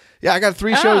too." Yeah, I got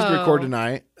 3 shows to record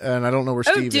tonight, and I don't know where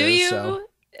Steve do is. You? So.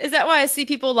 Is that why I see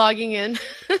people logging in?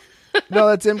 No,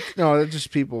 that's him. No, that's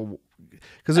just people.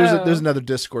 Because there's another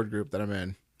Discord group that I'm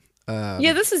in.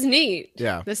 Yeah, this is neat.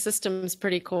 Yeah, this system is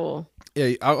pretty cool. Yeah,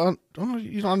 you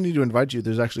don't need to invite you.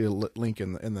 There's actually a link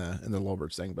in the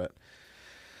Lolberts thing, but.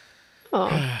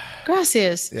 Oh,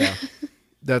 gracias. Yeah,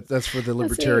 that's for the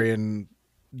Libertarian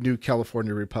New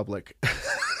California Republic.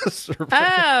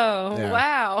 Oh, yeah.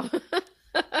 Wow.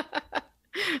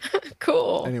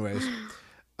 Cool. Anyways,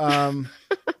 but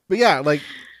yeah, like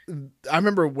I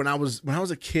remember when I was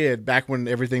a kid, back when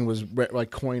everything was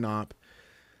like coin op,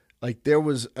 like there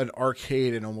was an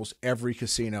arcade in almost every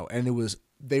casino, and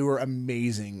they were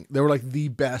amazing. They were like the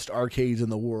best arcades in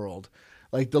the world.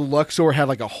 Like the Luxor had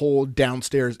like a whole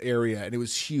downstairs area, and it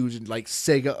was huge. And like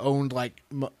Sega owned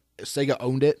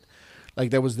it,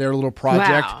 like that was their little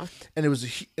project. Wow.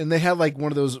 And they had like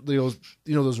one of those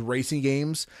those racing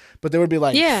games, but there would be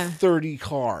like 30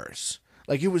 cars.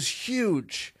 Like it was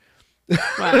huge.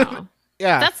 Wow.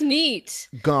 Yeah, that's neat.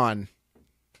 Gone,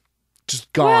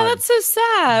 just gone. Wow, that's so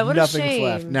sad. What Nothing's a shame.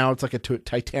 left. Now it's like a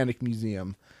Titanic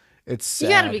museum. It's sad.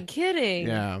 You gotta be kidding.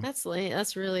 Yeah, that's late.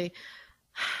 That's really.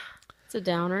 It's a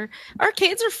downer.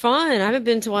 Arcades are fun. I haven't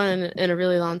been to one in a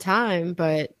really long time,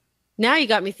 but now you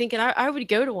got me thinking I would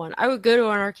go to one. I would go to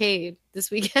an arcade this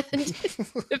weekend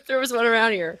if there was one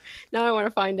around here. Now I want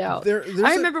to find out.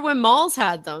 I remember when malls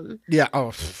had them. Yeah.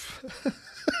 Oh.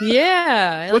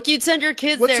 Yeah. Like you'd send your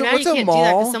kids there. Now you can't do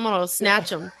that because someone will snatch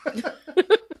them.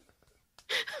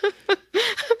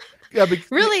 Yeah,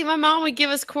 really, my mom would give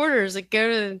us quarters, like go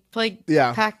to play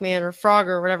Pac-Man or Frog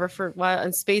or whatever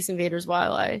on Space Invaders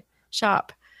while I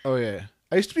shop. Oh yeah,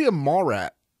 I used to be a mall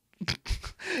rat.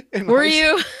 Were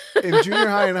you? In junior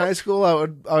high and high school, I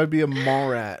would be a mall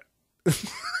rat.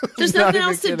 There's nothing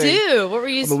else to do. What were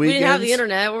you? We didn't have the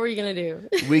internet. What were you gonna do?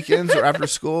 Weekends or after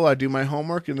school, I'd do my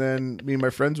homework, and then me and my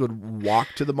friends would walk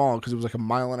to the mall because it was like a 1.5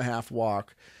 mile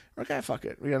walk. Okay, fuck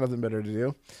it, we got nothing better to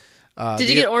do. Did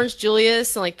you get Orange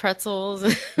Julius and like pretzels?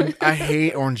 I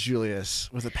hate Orange Julius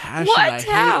with a passion. What? I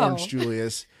hate Orange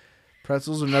Julius.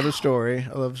 Pretzels are another story.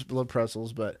 I love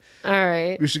pretzels, but all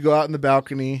right. We should go out in the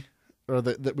balcony, or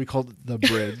we called it the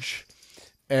bridge,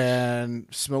 and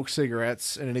smoke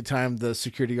cigarettes. And anytime the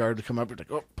security guard would come up, we'd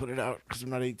like, "Oh, put it out because I'm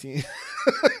not 18."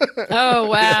 Oh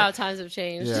wow, times have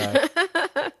changed. Yeah.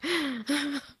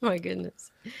 My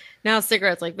goodness. Now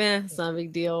cigarettes, like, man, it's not a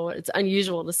big deal. It's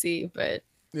unusual to see, but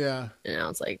yeah. Now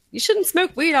it's like, you shouldn't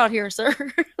smoke weed out here, sir.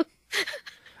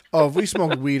 Oh, if we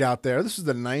smoked weed out there, this is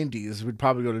the 90s, we'd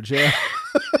probably go to jail.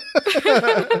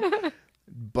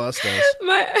 Bust us.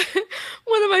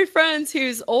 One of my friends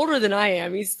who's older than I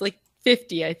am, he's like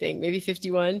 50, I think, maybe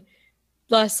 51.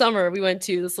 Last summer, we went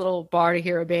to this little bar to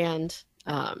hear a band,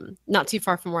 not too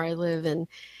far from where I live, and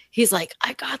he's like,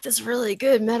 I got this really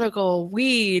good medical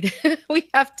weed. we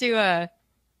have to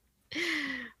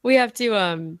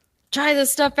try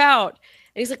this stuff out.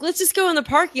 And he's like, let's just go in the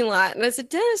parking lot. And I said,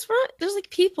 Dennis, there's like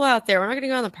people out there. We're not going to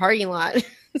go in the parking lot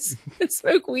and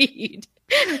smoke weed.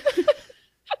 And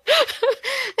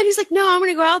he's like, no, I'm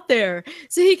going to go out there.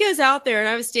 So he goes out there, and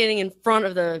I was standing in front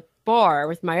of the bar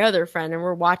with my other friend, and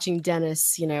we're watching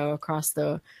Dennis, across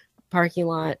the parking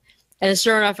lot. And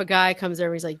sure enough, a guy comes over,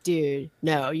 and he's like, dude,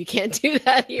 no, you can't do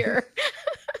that here.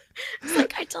 It's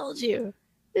like, I told you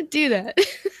to do that.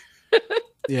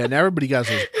 Yeah, and everybody got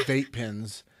those vape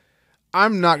pens.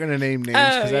 I'm not going to name names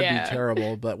because that'd be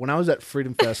terrible. But when I was at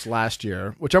Freedom Fest last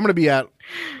year, which I'm going to be at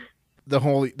the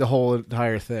whole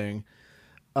entire thing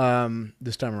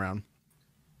this time around,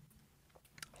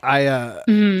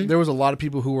 there was a lot of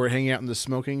people who were hanging out in the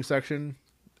smoking section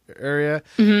area,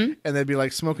 and they'd be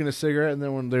like smoking a cigarette, and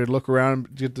then when they'd look around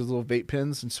and get those little vape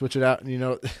pens and switch it out, and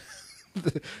there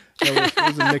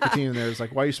was a nicotine in there. It's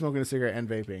like, why are you smoking a cigarette and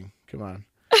vaping? Come on.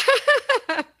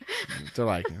 They're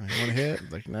like, you want to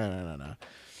hit? Like, no.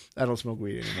 I don't smoke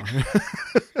weed anymore.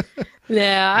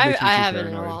 Yeah, I haven't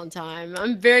in a long time.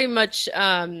 I'm very much,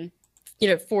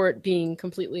 for it being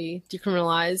completely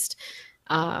decriminalized.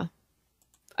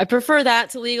 I prefer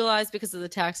that to legalize because of the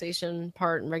taxation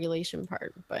part and regulation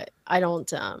part, but I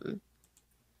don't,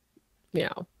 you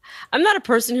know, I'm not a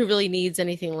person who really needs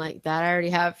anything like that. I already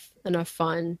have enough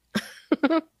fun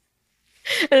and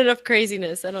enough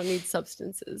craziness. I don't need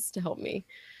substances to help me.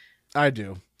 I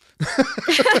do.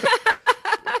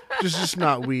 just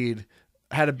not weed.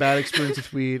 I had a bad experience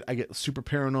with weed. I get super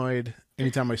paranoid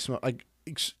anytime I smoke. Like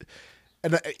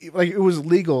it was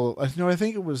legal. No, I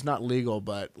think it was not legal,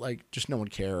 but like just no one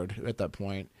cared at that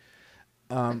point.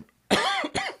 And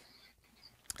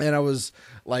I was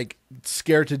like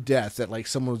scared to death that like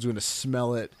someone was going to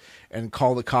smell it and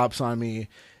call the cops on me.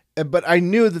 But I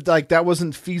knew that like that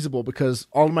wasn't feasible because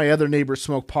all of my other neighbors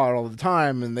smoke pot all the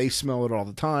time and they smell it all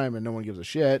the time and no one gives a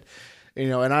shit. You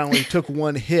know, and I only took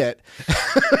one hit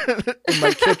in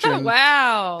my kitchen.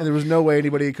 Wow. And there was no way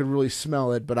anybody could really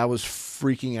smell it, but I was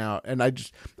freaking out. And I'd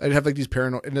have like these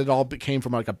paranoid, and it all came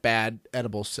from like a bad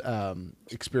edible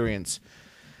experience.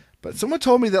 But someone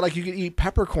told me that like you could eat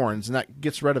peppercorns and that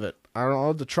gets rid of it. I don't know, I'll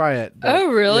have to try it.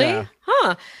 Oh, really? Yeah.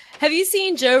 Huh. Have you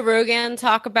seen Joe Rogan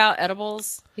talk about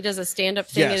edibles? He does a stand-up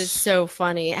thing. Yes. It is so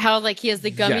funny. How like he has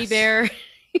the gummy Yes. bear.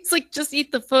 He's like, just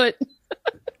eat the foot.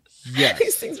 Yes.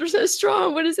 These things are so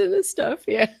strong. What is in this stuff?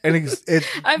 Yeah. And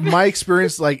my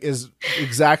experience like is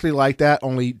exactly like that,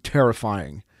 only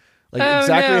terrifying. Like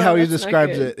exactly how he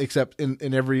describes it, except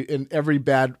in every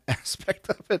bad aspect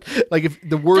of it. Like if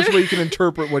the worst way you can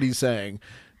interpret what he's saying,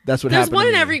 that's what happened. There's one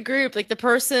in every group, like the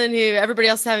person who everybody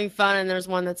else is having fun, and there's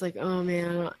one that's like, oh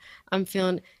man, I'm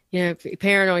feeling,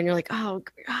 paranoid. And you're like, oh,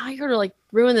 you're gonna like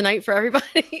ruin the night for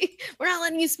everybody. We're not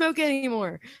letting you smoke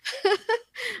anymore.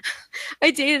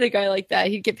 I dated a guy like that.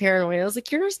 He'd get paranoid. I was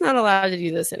like, you're just not allowed to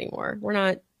do this anymore. We're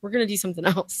gonna do something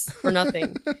else for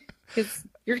nothing because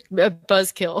you're a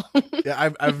buzzkill.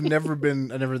 Yeah, I've never been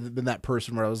that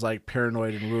person where I was like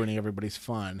paranoid and ruining everybody's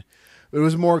fun. It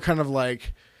was more kind of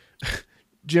like,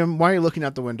 Jim, why are you looking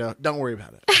out the window? Don't worry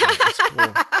about it. It's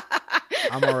cool.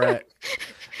 I'm all right.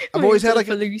 I've always had like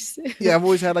I've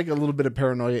always had like a little bit of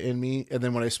paranoia in me, and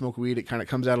then when I smoke weed, it kind of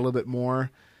comes out a little bit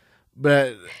more.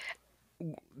 But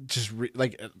just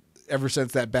like ever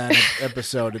since that bad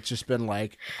episode, it's just been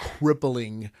like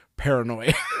crippling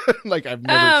paranoia. Like I've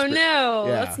never. Oh no,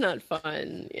 that's not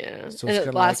fun. Yeah, so and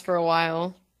it lasts for a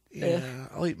while. Yeah,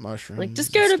 I'll eat mushrooms. Like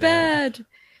just go to bed.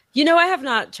 I have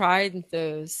not tried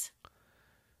those.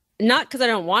 Not because I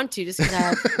don't want to, just because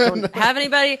I don't have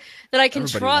anybody that I can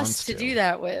trust to do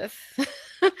that with.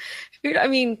 I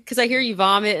mean, because I hear you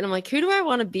vomit, and I'm like, who do I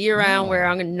want to be around where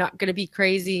I'm not going to be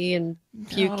crazy and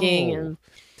puking? And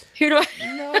who do I?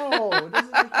 No, it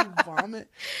doesn't make you vomit.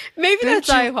 Maybe that's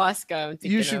ayahuasca.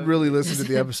 You should really listen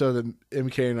to the episode that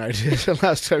MK and I did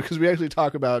last time, because we actually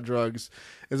talk about drugs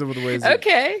and some of the ways.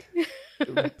 Okay.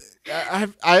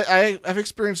 I've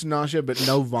experienced nausea, but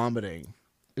no vomiting.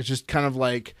 It's just kind of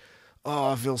like,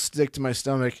 I feel sick to my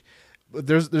stomach. But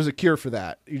there's a cure for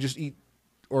that. You just eat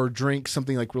or drink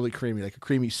something like really creamy, like a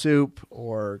creamy soup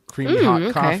or creamy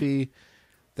hot coffee.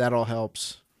 That all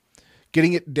helps.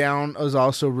 Getting it down is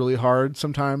also really hard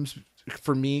sometimes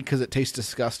for me because it tastes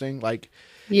disgusting. Like,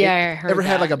 I heard ever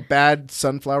had like a bad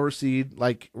sunflower seed,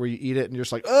 like where you eat it and you're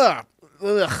just like, ugh.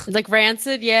 Like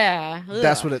rancid, yeah. Ugh.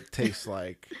 That's what it tastes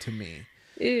like to me.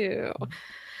 Ew.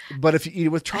 But if you eat it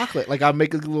with chocolate, like I'll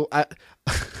make a little.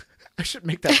 I should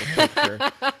make that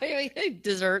the picture.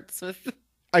 Desserts with.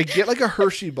 I get like a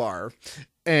Hershey bar,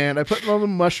 and I put all the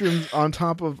mushrooms on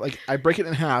top of, like, I break it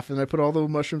in half, and I put all the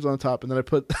mushrooms on top, and then I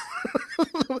put,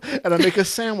 and I make a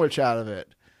sandwich out of it.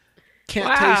 Can't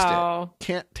taste it.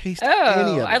 Can't taste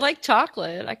any of it. I like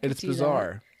chocolate. It's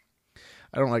bizarre.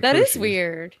 I don't like that. Hershey's, is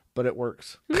weird, but it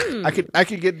works. I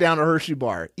could get down a Hershey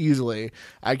bar easily.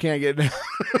 I can't get down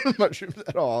mushrooms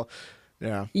at all.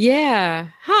 Yeah. Yeah.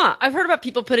 Huh. I've heard about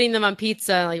people putting them on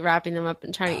pizza, like wrapping them up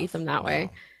and trying to eat them that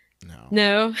way.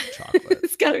 No. Chocolate.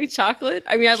 It's got to be chocolate.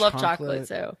 I mean, I love chocolate,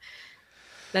 so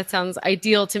that sounds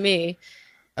ideal to me.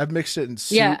 I've mixed it in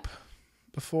soup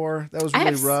before. That was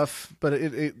really rough, but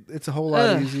it's a whole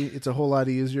lot easy. It's a whole lot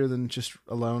easier than just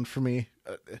alone for me.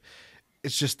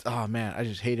 It's just, oh man, I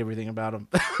just hate everything about them.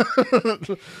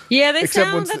 Yeah, that's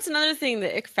another thing,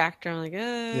 the ick factor. I'm like,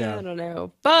 I don't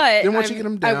know. But then once you get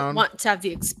them down, I want to have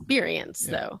the experience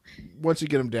though. Once you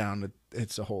get them down,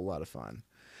 it's a whole lot of fun.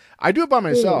 I do it by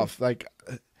myself. Like,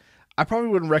 I probably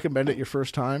wouldn't recommend it your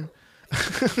first time.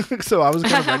 So I was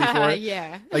kind of ready for it.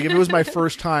 Yeah. Like if it was my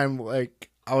first time, like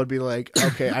I would be like,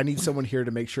 okay, I need someone here to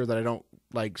make sure that I don't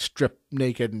like strip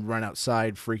naked and run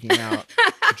outside freaking out.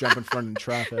 Jump in front in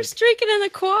traffic. We're streaking in the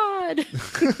quad.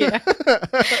 Yeah.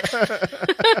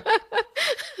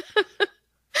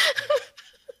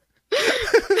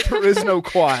 There is no no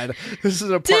quad. This is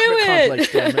an apartment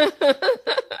complex, damn it.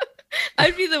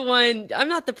 I'd be the one. I'm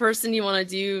not the person you want to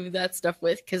do that stuff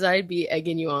with because I'd be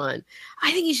egging you on.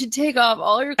 I think you should take off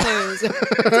all your clothes down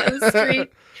the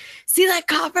street. See that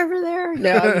cop over there?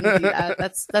 No, I wouldn't do that.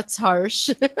 That's harsh.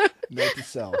 Note to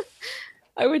self.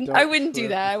 I wouldn't do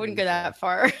that. I wouldn't go that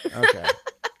far. Okay.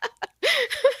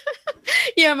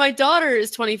 Yeah, my daughter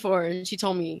is 24 and she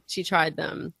told me she tried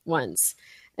them once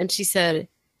and she said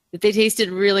that they tasted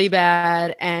really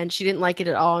bad and she didn't like it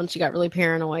at all and she got really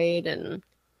paranoid and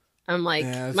I'm like,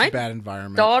 yeah, that's my a bad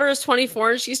environment. Daughter is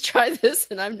 24 and she's tried this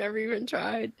and I've never even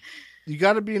tried. You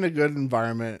got to be in a good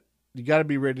environment. You got to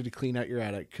be ready to clean out your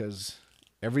attic because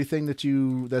everything that's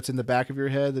in the back of your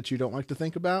head that you don't like to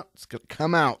think about, it's going to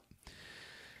come out.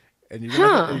 And you're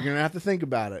going to have to think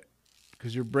about it.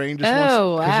 Because your brain just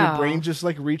your brain just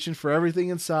like reaching for everything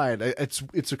inside.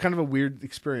 It's a kind of a weird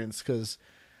experience because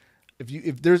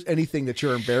if there's anything that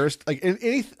you're embarrassed, like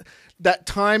any that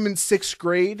time in 6th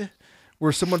grade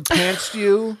where someone pantsed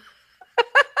you, oh,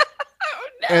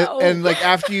 no. and like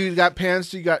after you got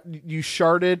pantsed, you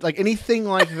sharted, like anything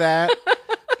like that,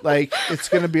 like it's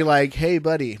gonna be like, hey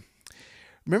buddy,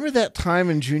 remember that time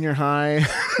in junior high?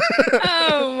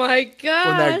 Oh my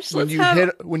gosh!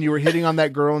 when you were hitting on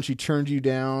that girl and she turned you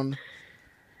down,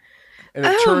 and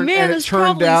it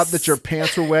turned out that your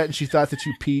pants were wet and she thought that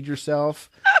you peed yourself.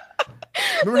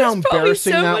 Remember how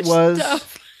embarrassing that was?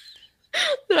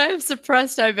 That I have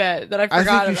suppressed. I bet that I forgot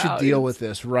about. I think you should deal with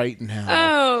this right now.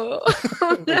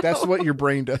 Oh, no. That's what your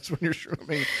brain does when you're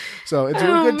shrooming. So it's a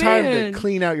good time to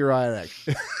clean out your attic.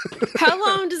 How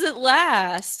long does it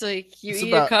last? Like you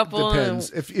eat a couple.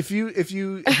 Depends. If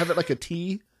you have it like a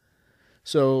tea,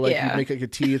 so like you make like a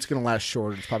tea, it's gonna last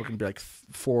short. It's probably gonna be like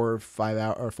 4 or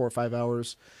 5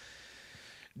 hours.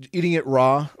 Eating it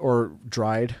raw or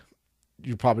dried,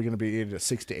 you're probably gonna be eating it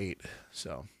 6 to 8.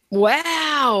 So.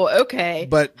 Wow. Okay.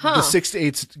 But the 6 to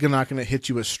 8's not going to hit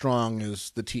you as strong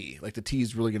as the tea. Like the tea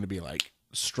is really going to be like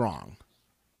strong.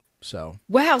 So.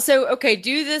 Wow. So okay,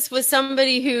 do this with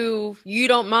somebody who you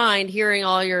don't mind hearing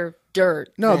all your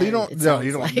dirt. No, you don't. No,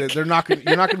 you don't. Like. They're not going.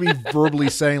 You're not going to be verbally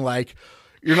saying like.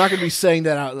 You're not going to be saying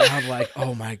that out loud like,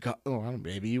 oh my god. Oh,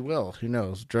 maybe you will. Who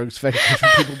knows? Drugs affect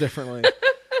different people differently.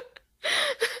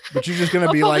 But you're just going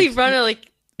to be like. Run a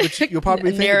you'll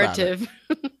probably a narrative.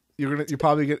 It's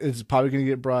probably gonna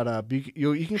get brought up.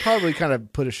 You can probably kind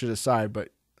of put a shit aside, but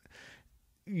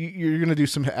you're gonna do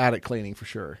some attic cleaning for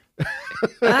sure.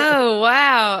 Oh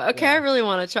wow! Okay, yeah. I really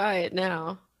want to try it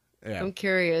now. Yeah. I'm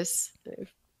curious.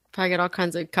 Probably got all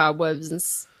kinds of cobwebs and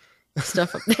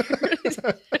stuff up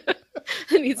there.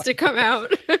 It needs to come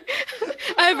out.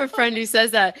 I have a friend who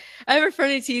says that. I have a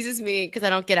friend who teases me because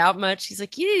I don't get out much. He's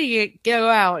like, "You need to go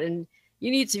out and." You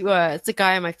need to, it's a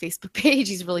guy on my Facebook page.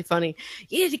 He's really funny.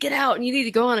 You need to get out and you need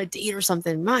to go on a date or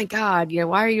something. My God,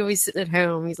 why are you always sitting at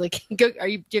home? He's like, do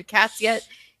you have cats yet?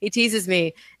 He teases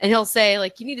me and he'll say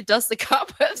like, you need to dust the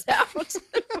cobwebs out. I'm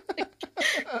like,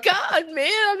 God,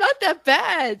 man, I'm not that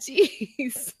bad.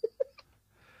 Jeez.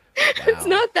 Wow. It's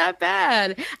not that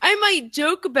bad. I might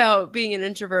joke about being an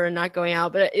introvert and not going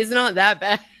out, but it's not that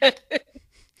bad.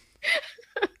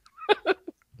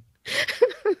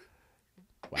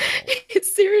 Wow.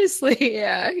 Seriously,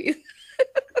 yeah.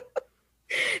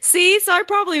 See, so I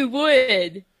probably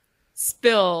would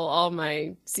spill all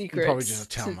my secrets. You probably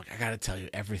just tell him, like, I got to tell you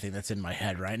everything that's in my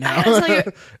head right now.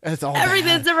 It's all everything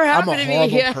bad. that's ever happened to me. I'm a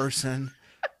horrible person.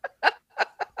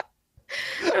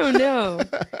 Oh no,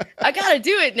 I got to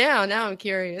do it now. Now I'm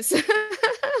curious.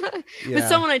 With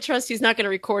someone I trust who's not going to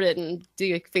record it and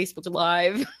do a Facebook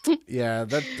Live. Yeah,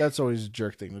 that's always a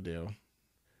jerk thing to do.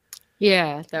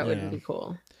 Yeah, that would be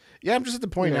cool. Yeah, I'm just at the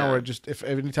point now where if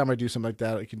anytime I do something like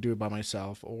that, I can do it by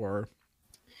myself. Or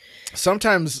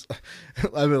sometimes,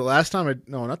 was it the last time? Was it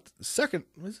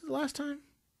the last time?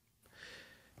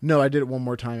 No, I did it one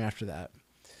more time after that.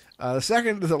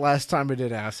 The last time I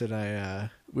did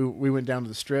acid, we went down to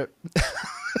the strip.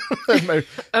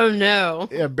 Oh no!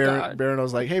 Yeah, Baron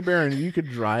was like, "Hey, Baron, you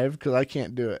could drive because I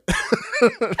can't do it.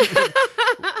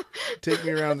 Take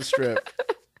me around the strip."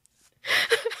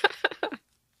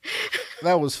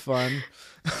 That was fun.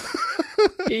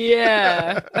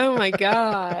 Yeah. Oh my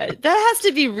God. That has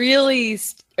to be really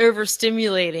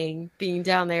overstimulating being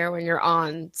down there when you're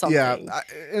on something. Yeah.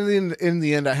 In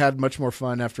the end, I had much more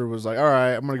fun after it was like, all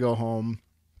right, I'm going to go home.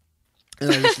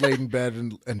 And I just laid in bed.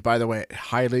 And by the way,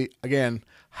 highly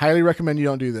recommend you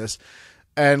don't do this.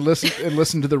 And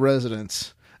listen to The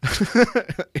Residents.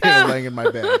 Laying in my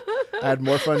bed. I had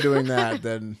more fun doing that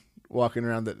than walking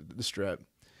around the strip.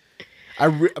 I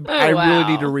really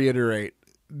need to reiterate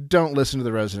don't listen to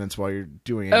the residents while you're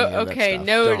doing any of that okay, stuff.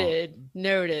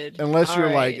 Noted. Unless All you're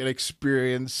right. like an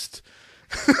experienced.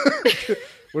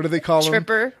 What do they call them?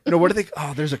 Tripper. No, what do they?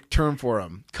 Oh, there's a term for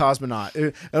them.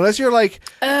 Cosmonaut. Unless you're like.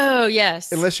 Oh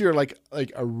yes. Unless you're like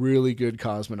a really good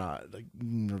cosmonaut, like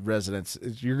residents,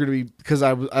 you're gonna be because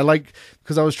I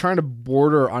was trying to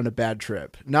border on a bad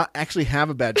trip, not actually have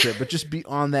a bad trip, but just be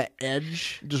on that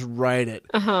edge, just ride it.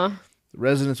 Uh-huh. The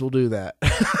residents will do that.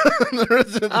 The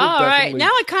residents will All right, definitely- now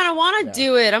I kind of want to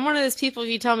do it. I'm one of those people. If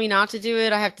you tell me not to do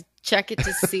it, I have to check it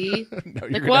to see. No,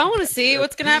 Like, well, I want to see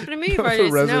what's going to happen to me if I The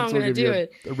just know residents I'm will going to give do you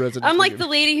it. the residents I'm will like give the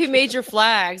lady who made your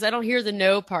flags. I don't hear the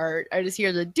no part. I just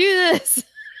hear the do this.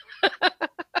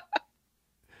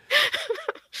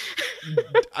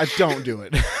 I don't do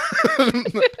it.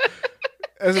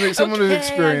 As someone who's Okay,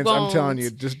 experienced, I I'm telling you,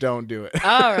 won't. just don't do it.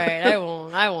 All right, I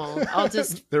won't. I'll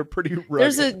just. They're pretty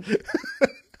rugged.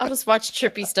 I'll just watch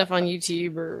trippy stuff on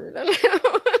YouTube or.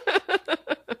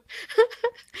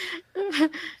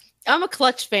 I'm a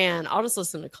Clutch fan. I'll just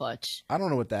listen to Clutch. I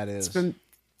don't know what that is.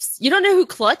 You don't know who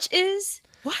Clutch is?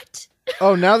 What?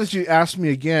 Oh, now that you asked me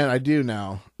again, I do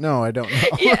now. No, I don't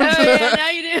know. Yeah, now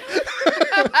you do.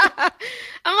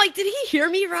 I'm like, did he hear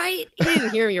me right? He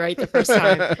didn't hear me right the first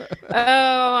time.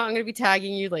 Oh, I'm gonna be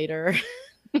tagging you later.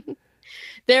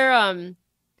 They're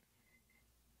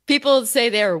people say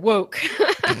they're woke.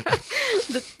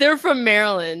 They're from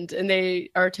Maryland and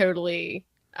they are totally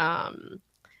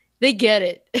they get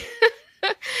it.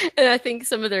 And I think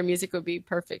some of their music would be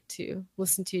perfect to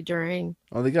listen to during.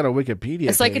 Oh, they got a Wikipedia.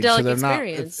 A psychedelic page, so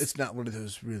experience. It's not one of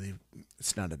those really.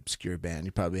 It's not an obscure band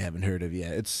you probably haven't heard of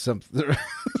yet. It's something.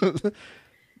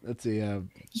 Let's see.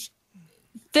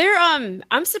 They're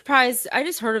I'm surprised. I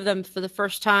just heard of them for the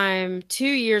first time 2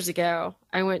 years ago.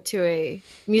 I went to a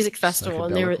music festival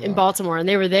and they were in Baltimore and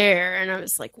they were there and I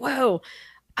was like, whoa,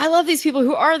 I love these people.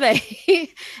 Who are they?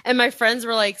 And my friends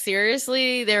were like,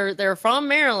 seriously, they're from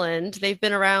Maryland. They've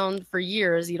been around for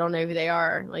years. You don't know who they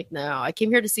are. Like, no, I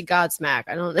came here to see Godsmack.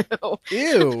 I don't know.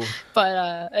 Ew.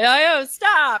 But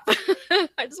stop.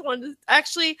 I just wanted to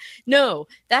actually no.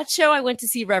 That show I went to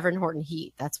see Reverend Horton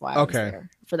Heat. That's why I was there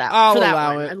for that. I'll for that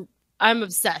allow one. it. I'm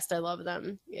obsessed. I love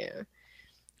them. Yeah.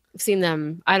 I've seen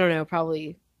them, I don't know,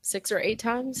 probably 6 or 8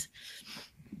 times.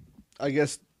 I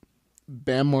guess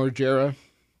Bam Margera.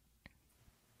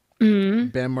 Mm-hmm.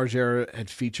 Bam Margera had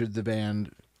featured the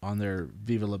band on their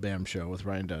Viva La Bam show with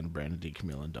Ryan Dunn, Brandon D.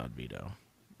 Camille, and Don Vito.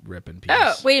 Rip in peace.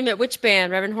 Oh, wait a minute. Which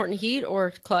band? Reverend Horton Heat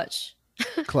or Clutch?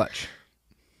 Clutch.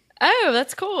 Oh,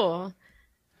 that's cool.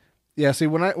 Yeah. See,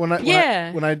 when I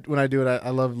do it, I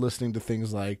love listening to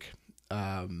things like,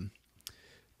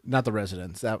 not the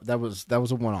Residents. That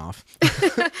was a one-off.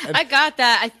 I got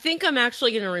that. I think I'm actually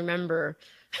going to remember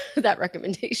that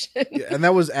recommendation. Yeah, and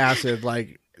that was acid.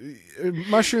 Like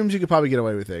mushrooms, you could probably get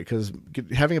away with it because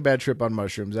having a bad trip on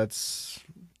mushrooms, it's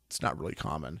not really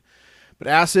common. But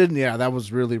acid, yeah, that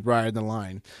was really riding the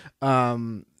line.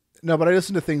 No, but I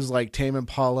listen to things like Tame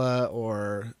Impala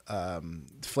or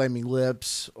Flaming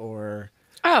Lips or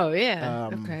Oh yeah,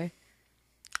 okay.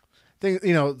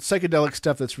 Psychedelic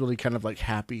stuff that's really kind of like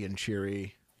happy and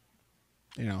cheery.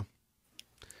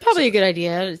 Probably a good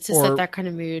idea to or- set that kind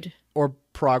of mood. Or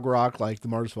prog rock like the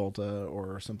Mars Volta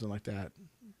or something like that.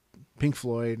 Pink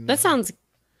Floyd. That sounds,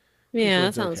 yeah,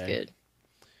 that Floyd's sounds okay.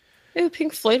 good. Ooh,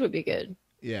 Pink Floyd would be good.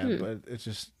 Yeah, but it's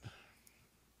just,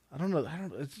 I don't know.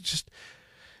 It's just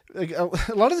like a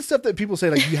lot of the stuff that people say,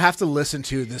 like you have to listen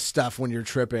to this stuff when you're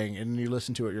tripping, and you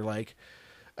listen to it, you're like,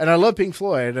 and I love Pink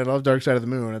Floyd, and I love Dark Side of the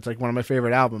Moon. It's like one of my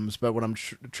favorite albums. But when I'm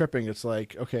tripping, it's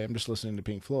like, okay, I'm just listening to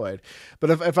Pink Floyd. But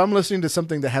if I'm listening to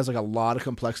something that has like a lot of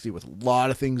complexity with a lot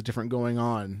of things different going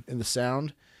on in the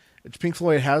sound, Pink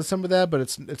Floyd has some of that, but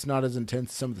it's not as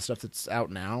intense as some of the stuff that's out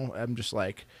now. I'm just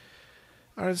like,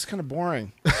 all right, it's kind of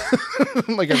boring.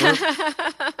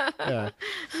 Yeah.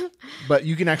 But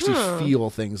you can actually feel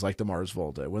things like the Mars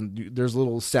Volta when there's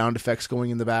little sound effects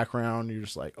going in the background. You're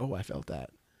just like, oh, I felt that.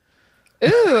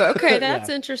 Ooh, okay, that's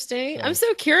Yeah. interesting. So- I'm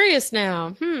so curious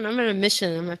now. I'm on a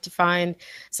mission. I'm gonna have to find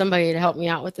somebody to help me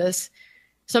out with this.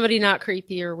 Somebody not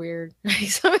creepy or weird.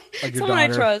 Someone Like your I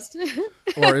daughter? trust.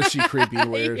 Or is she creepy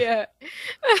and weird? Yeah.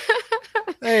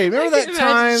 Hey, remember I that can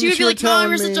time imagine. She would you be were like, "Mom,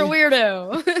 you're telling such a me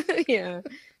weirdo." Yeah.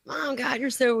 Mom, God,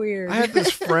 you're so weird. I have this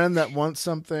friend that wants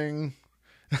something.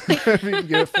 If you can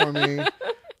get it for me.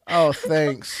 Oh,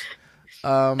 thanks.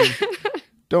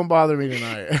 Don't bother me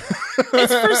tonight.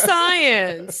 It's for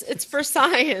science. It's for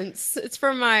science. It's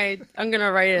for my. I'm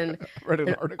gonna write Read an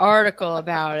an article. article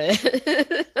about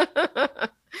it.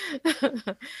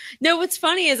 No, what's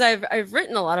funny is I've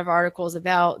written a lot of articles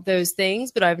about those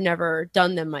things, but I've never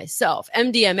done them myself.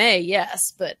 MDMA,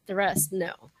 yes, but the rest,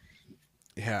 no.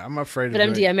 Yeah, I'm afraid But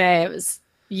of doing MDMA, it was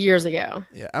years ago.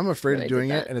 Yeah, I'm afraid of doing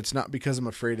it, and it's not because I'm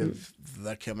afraid of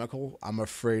the chemical. I'm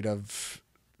afraid of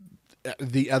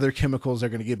the other chemicals they're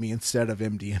going to give me instead of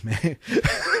MDMA.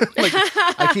 Like,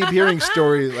 I keep hearing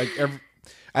stories like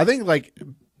I think like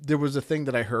there was a thing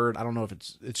that I heard. I don't know if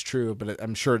it's true, but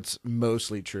I'm sure it's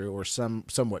mostly true or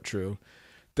somewhat true.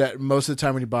 That most of the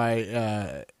time when you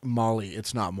buy Molly,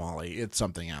 it's not Molly, it's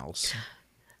something else.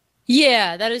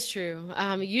 Yeah, that is true.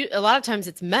 A lot of times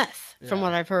it's meth, from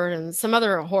what I've heard, and some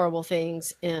other horrible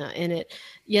things in it.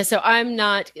 Yeah, so I'm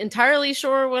not entirely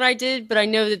sure what I did, but I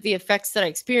know that the effects that I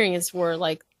experienced were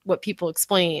like what people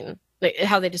explain, like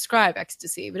how they describe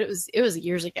ecstasy. But it was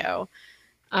years ago.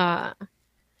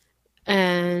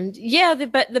 And yeah, the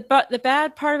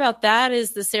bad part about that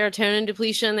is the serotonin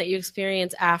depletion that you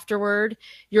experience afterward.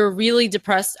 You're really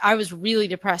depressed. I was really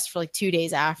depressed for like 2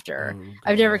 days after. Oh,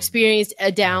 I've never experienced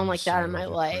a down like that in my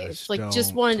life. Like, Don't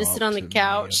just wanted to sit on the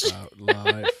couch.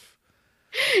 Life.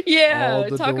 Yeah,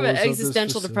 talk about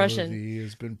existential depression. He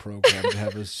has been programmed to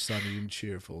have a sunny and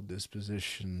cheerful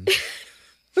disposition.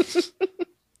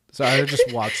 So I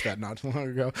just watched that not too long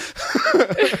ago.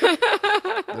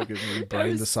 They're giving me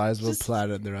brain the size of a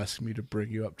planet, and they're asking me to bring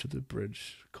you up to the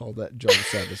bridge. Call that job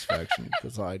satisfaction,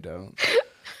 because I don't.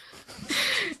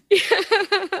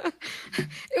 It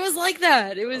was like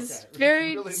that. It was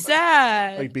very really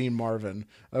sad. Like being Marvin.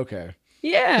 Okay.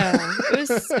 Yeah,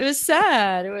 it was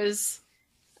sad.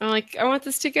 I'm like, I want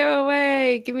this to go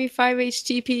away. Give me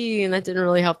 5-HTP, and that didn't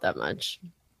really help that much.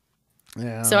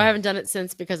 Yeah. So I haven't done it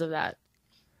since because of that.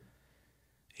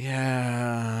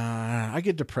 Yeah, I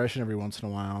get depression every once in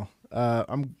a while.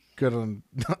 I'm good on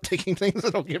not taking things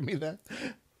that'll give me that.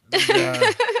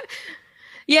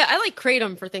 Yeah, I like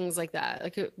Kratom for things like that.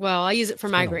 Like, well, I use it for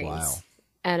migraines,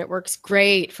 and it works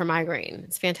great for migraine.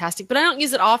 It's fantastic, but I don't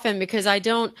use it often because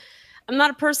I'm not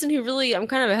a person who really, I'm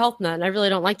kind of a health nut, and I really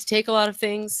don't like to take a lot of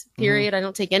things, period. I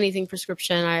don't take anything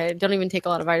prescription. I don't even take a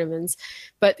lot of vitamins.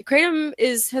 But the Kratom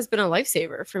has been a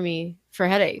lifesaver for me for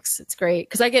headaches. It's great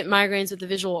because I get migraines with the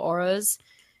visual auras,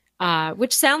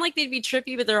 which sound like they'd be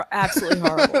trippy, but they're absolutely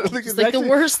horrible. It's like the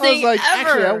worst thing ever.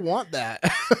 Actually, I want that.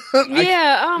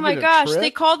 Yeah. Oh my gosh.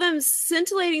 They call them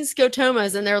scintillating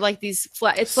scotomas, and they're like these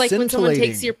flat. It's like when someone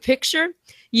takes your picture.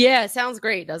 Yeah, it sounds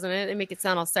great, doesn't it? They make it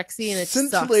sound all sexy, and it's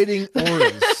scintillating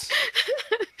auras.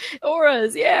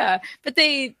 Auras, yeah. But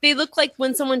they look like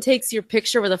when someone takes your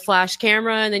picture with a flash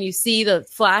camera, and then you see the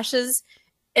flashes,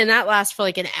 and that lasts for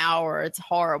like an hour. It's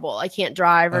horrible. I can't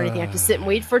drive or anything. I have to sit and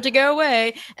wait for it to go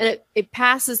away, and it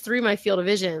passes through my field of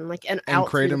vision, like and out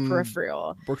through the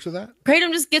peripheral. Works with that?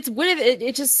 Kratom just gets rid of it.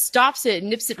 It just stops it,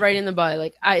 nips it right in the bud.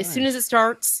 Like as soon as it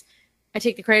starts, I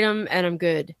take the Kratom, and I'm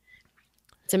good.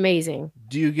 It's amazing.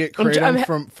 Do you get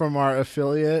Kratom from our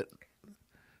affiliate,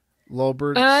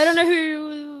 Lolberts? I don't know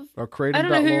who. Or Kratom. I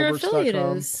don't know who your affiliate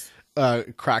is.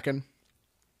 Kracken.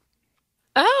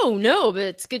 Oh no, but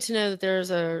it's good to know that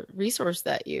there's a resource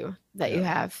that you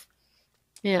have.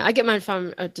 Yeah, I get mine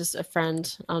from just a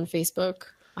friend on Facebook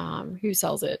who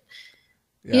sells it.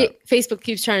 Yeah. Facebook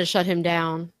keeps trying to shut him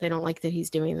down. They don't like that he's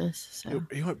doing this. So.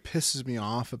 You know what pisses me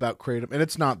off about Kratom? And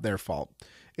it's not their fault.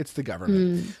 It's the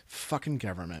government. Fucking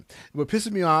government. What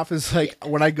pisses me off is like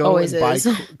when I go and buy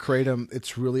Kratom,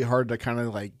 it's really hard to kind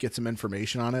of like get some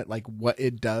information on it, like what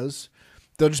it does.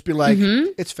 They'll just be like,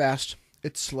 it's fast,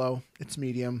 it's slow, it's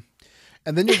medium.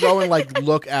 And then you go and like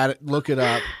look it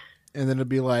up, and then it'll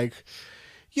be like,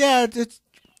 yeah, it's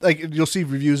like you'll see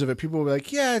reviews of it. People will be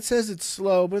like, yeah, it says it's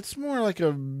slow, but it's more like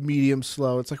a medium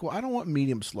slow. It's like, well, I don't want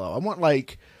medium slow. I want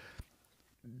like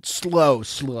slow.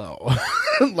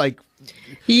 Like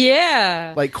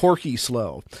like Corky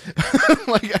slow.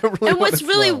 Like I really. And what's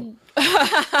really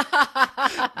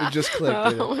it just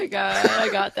clicked. Oh my god, I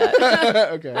got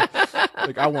that. Okay,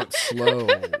 like I want slow.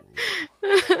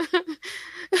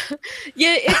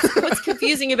 Yeah, what's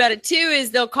confusing about it too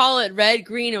is they'll call it red,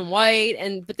 green, and white,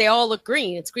 but they all look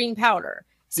green. It's green powder.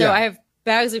 So I have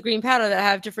bags of green powder that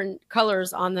have different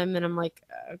colors on them, and I'm like,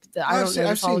 I don't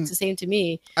know. It all looks the same to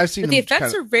me. I've seen, but the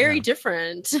effects are very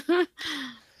different.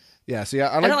 Yeah, see,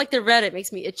 I don't like the red. It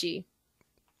makes me itchy.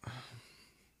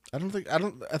 I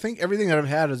think everything that I've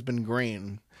had has been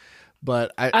green,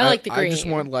 but I like the green. I just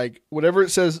want like whatever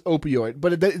it says opioid,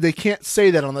 but they can't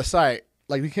say that on the site.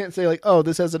 Like they can't say like, oh,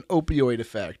 this has an opioid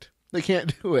effect. They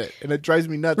can't do it, and it drives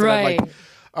me nuts. Right. And I'm like,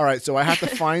 all right, so I have to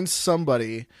find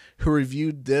somebody who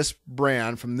reviewed this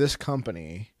brand from this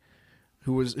company,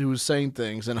 who was saying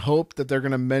things, and hope that they're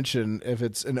going to mention if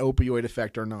it's an opioid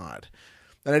effect or not.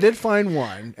 And I did find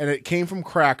one, and it came from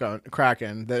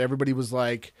Kracken that everybody was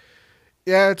like,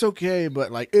 yeah, it's okay,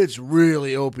 but like it's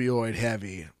really opioid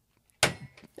heavy.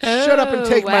 Shut up and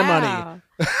take my money.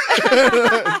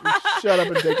 Shut up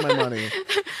and take my money.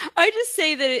 I just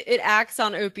say that it acts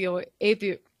on opiate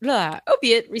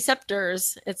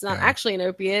receptors. It's not actually an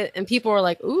opiate, and people are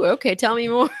like, "Ooh, okay, tell me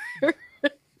more."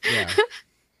 Yeah.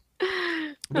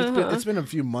 It's been a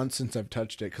few months since I've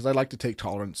touched it because I like to take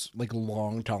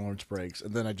long tolerance breaks,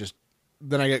 and then I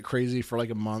get crazy for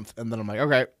like a month, and then I'm like,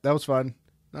 okay, that was fun.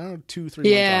 2-3 months off.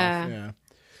 Yeah.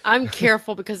 I'm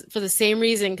careful because for the same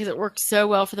reason, because it works so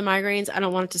well for the migraines, I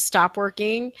don't want it to stop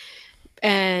working.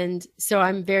 And so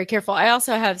I'm very careful. I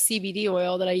also have CBD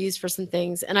oil that I use for some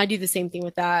things, and I do the same thing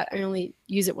with that. I only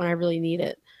use it when I really need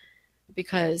it,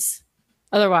 because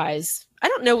otherwise, I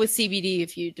don't know with CBD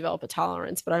if you develop a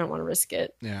tolerance, but I don't want to risk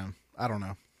it. Yeah, I don't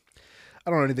know.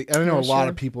 I don't know anything. I know a lot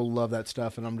of people love that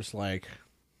stuff, and I'm just like...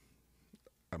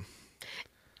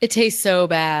 It tastes so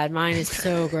bad. Mine is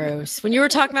so gross. When you were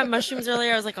talking about mushrooms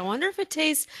earlier, I was like, I wonder if they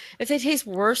taste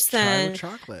worse than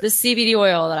the CBD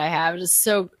oil that I have. It is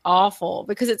so awful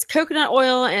because it's coconut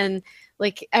oil and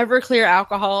like Everclear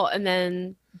alcohol, and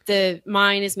then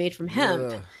mine is made from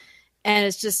hemp. Ugh. And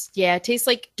it's just, it tastes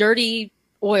like dirty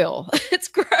oil. It's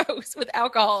gross with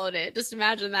alcohol in it. Just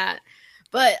imagine that.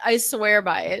 But I swear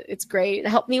by it. It's great. It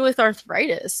helped me with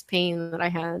arthritis pain that I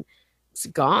had. It's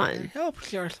gone. It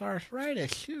helps your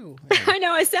arthritis too. I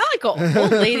know. I sound like an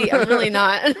old lady. I'm really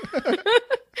not.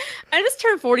 I just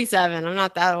turned 47. I'm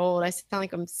not that old. I sound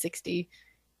like I'm 60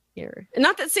 here. And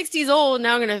not that 60 is old.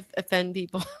 Now I'm going to offend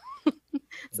people.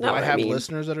 Do I have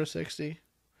listeners that are 60?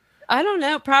 I don't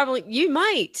know. Probably. You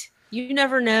might. You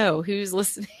never know who's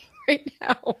listening right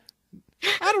now.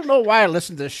 I don't know why I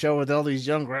listen to this show with all these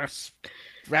young rapscallions.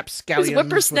 These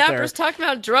whippersnappers talking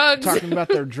about drugs. Talking about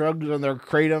their drugs and their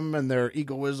kratom and their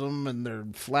egoism and their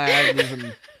flags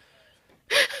and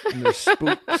their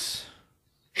spooks.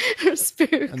 Their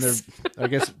spooks. And I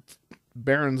guess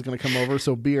Baron's going to come over,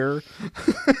 so beer.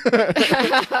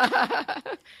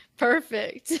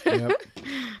 Perfect. Yep.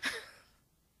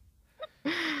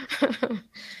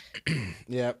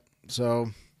 Yep.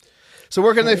 So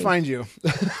where can they find you?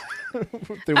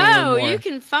 You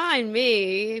can find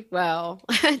me, well,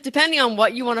 depending on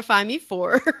what you want to find me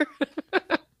for.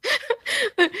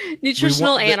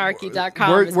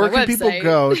 Nutritionalanarchy.com. Where can people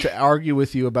go to argue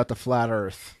with you about the flat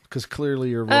earth? Because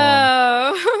clearly you're wrong.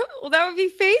 Oh, well, that would be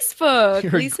Facebook.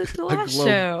 You're Lisa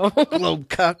DeLasho. Globe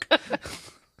cuck.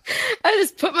 I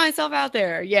just put myself out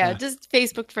there. Yeah, just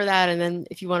Facebook for that. And then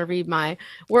if you want to read my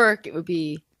work, it would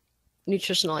be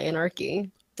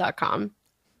nutritionalanarchy.com.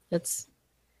 That's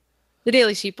the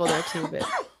Daily Sheeple there too, but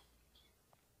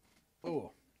oh,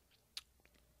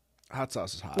 hot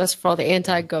sauce is hot. That's for all the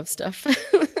anti-gov stuff.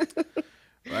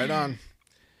 Right on.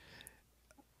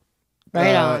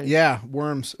 Right on. Yeah,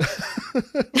 worms.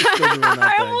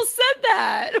 I almost said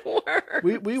that.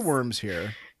 Worms. We worms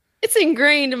here. It's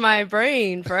ingrained in my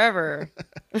brain forever.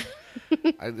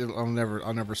 I'll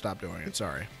never stop doing it.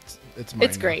 Sorry, it's mine.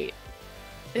 It's great.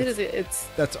 It is. It's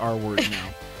that's our word now.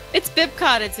 It's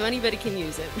bib-cotted, so anybody can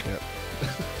use it. Yep.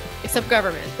 Except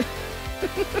government.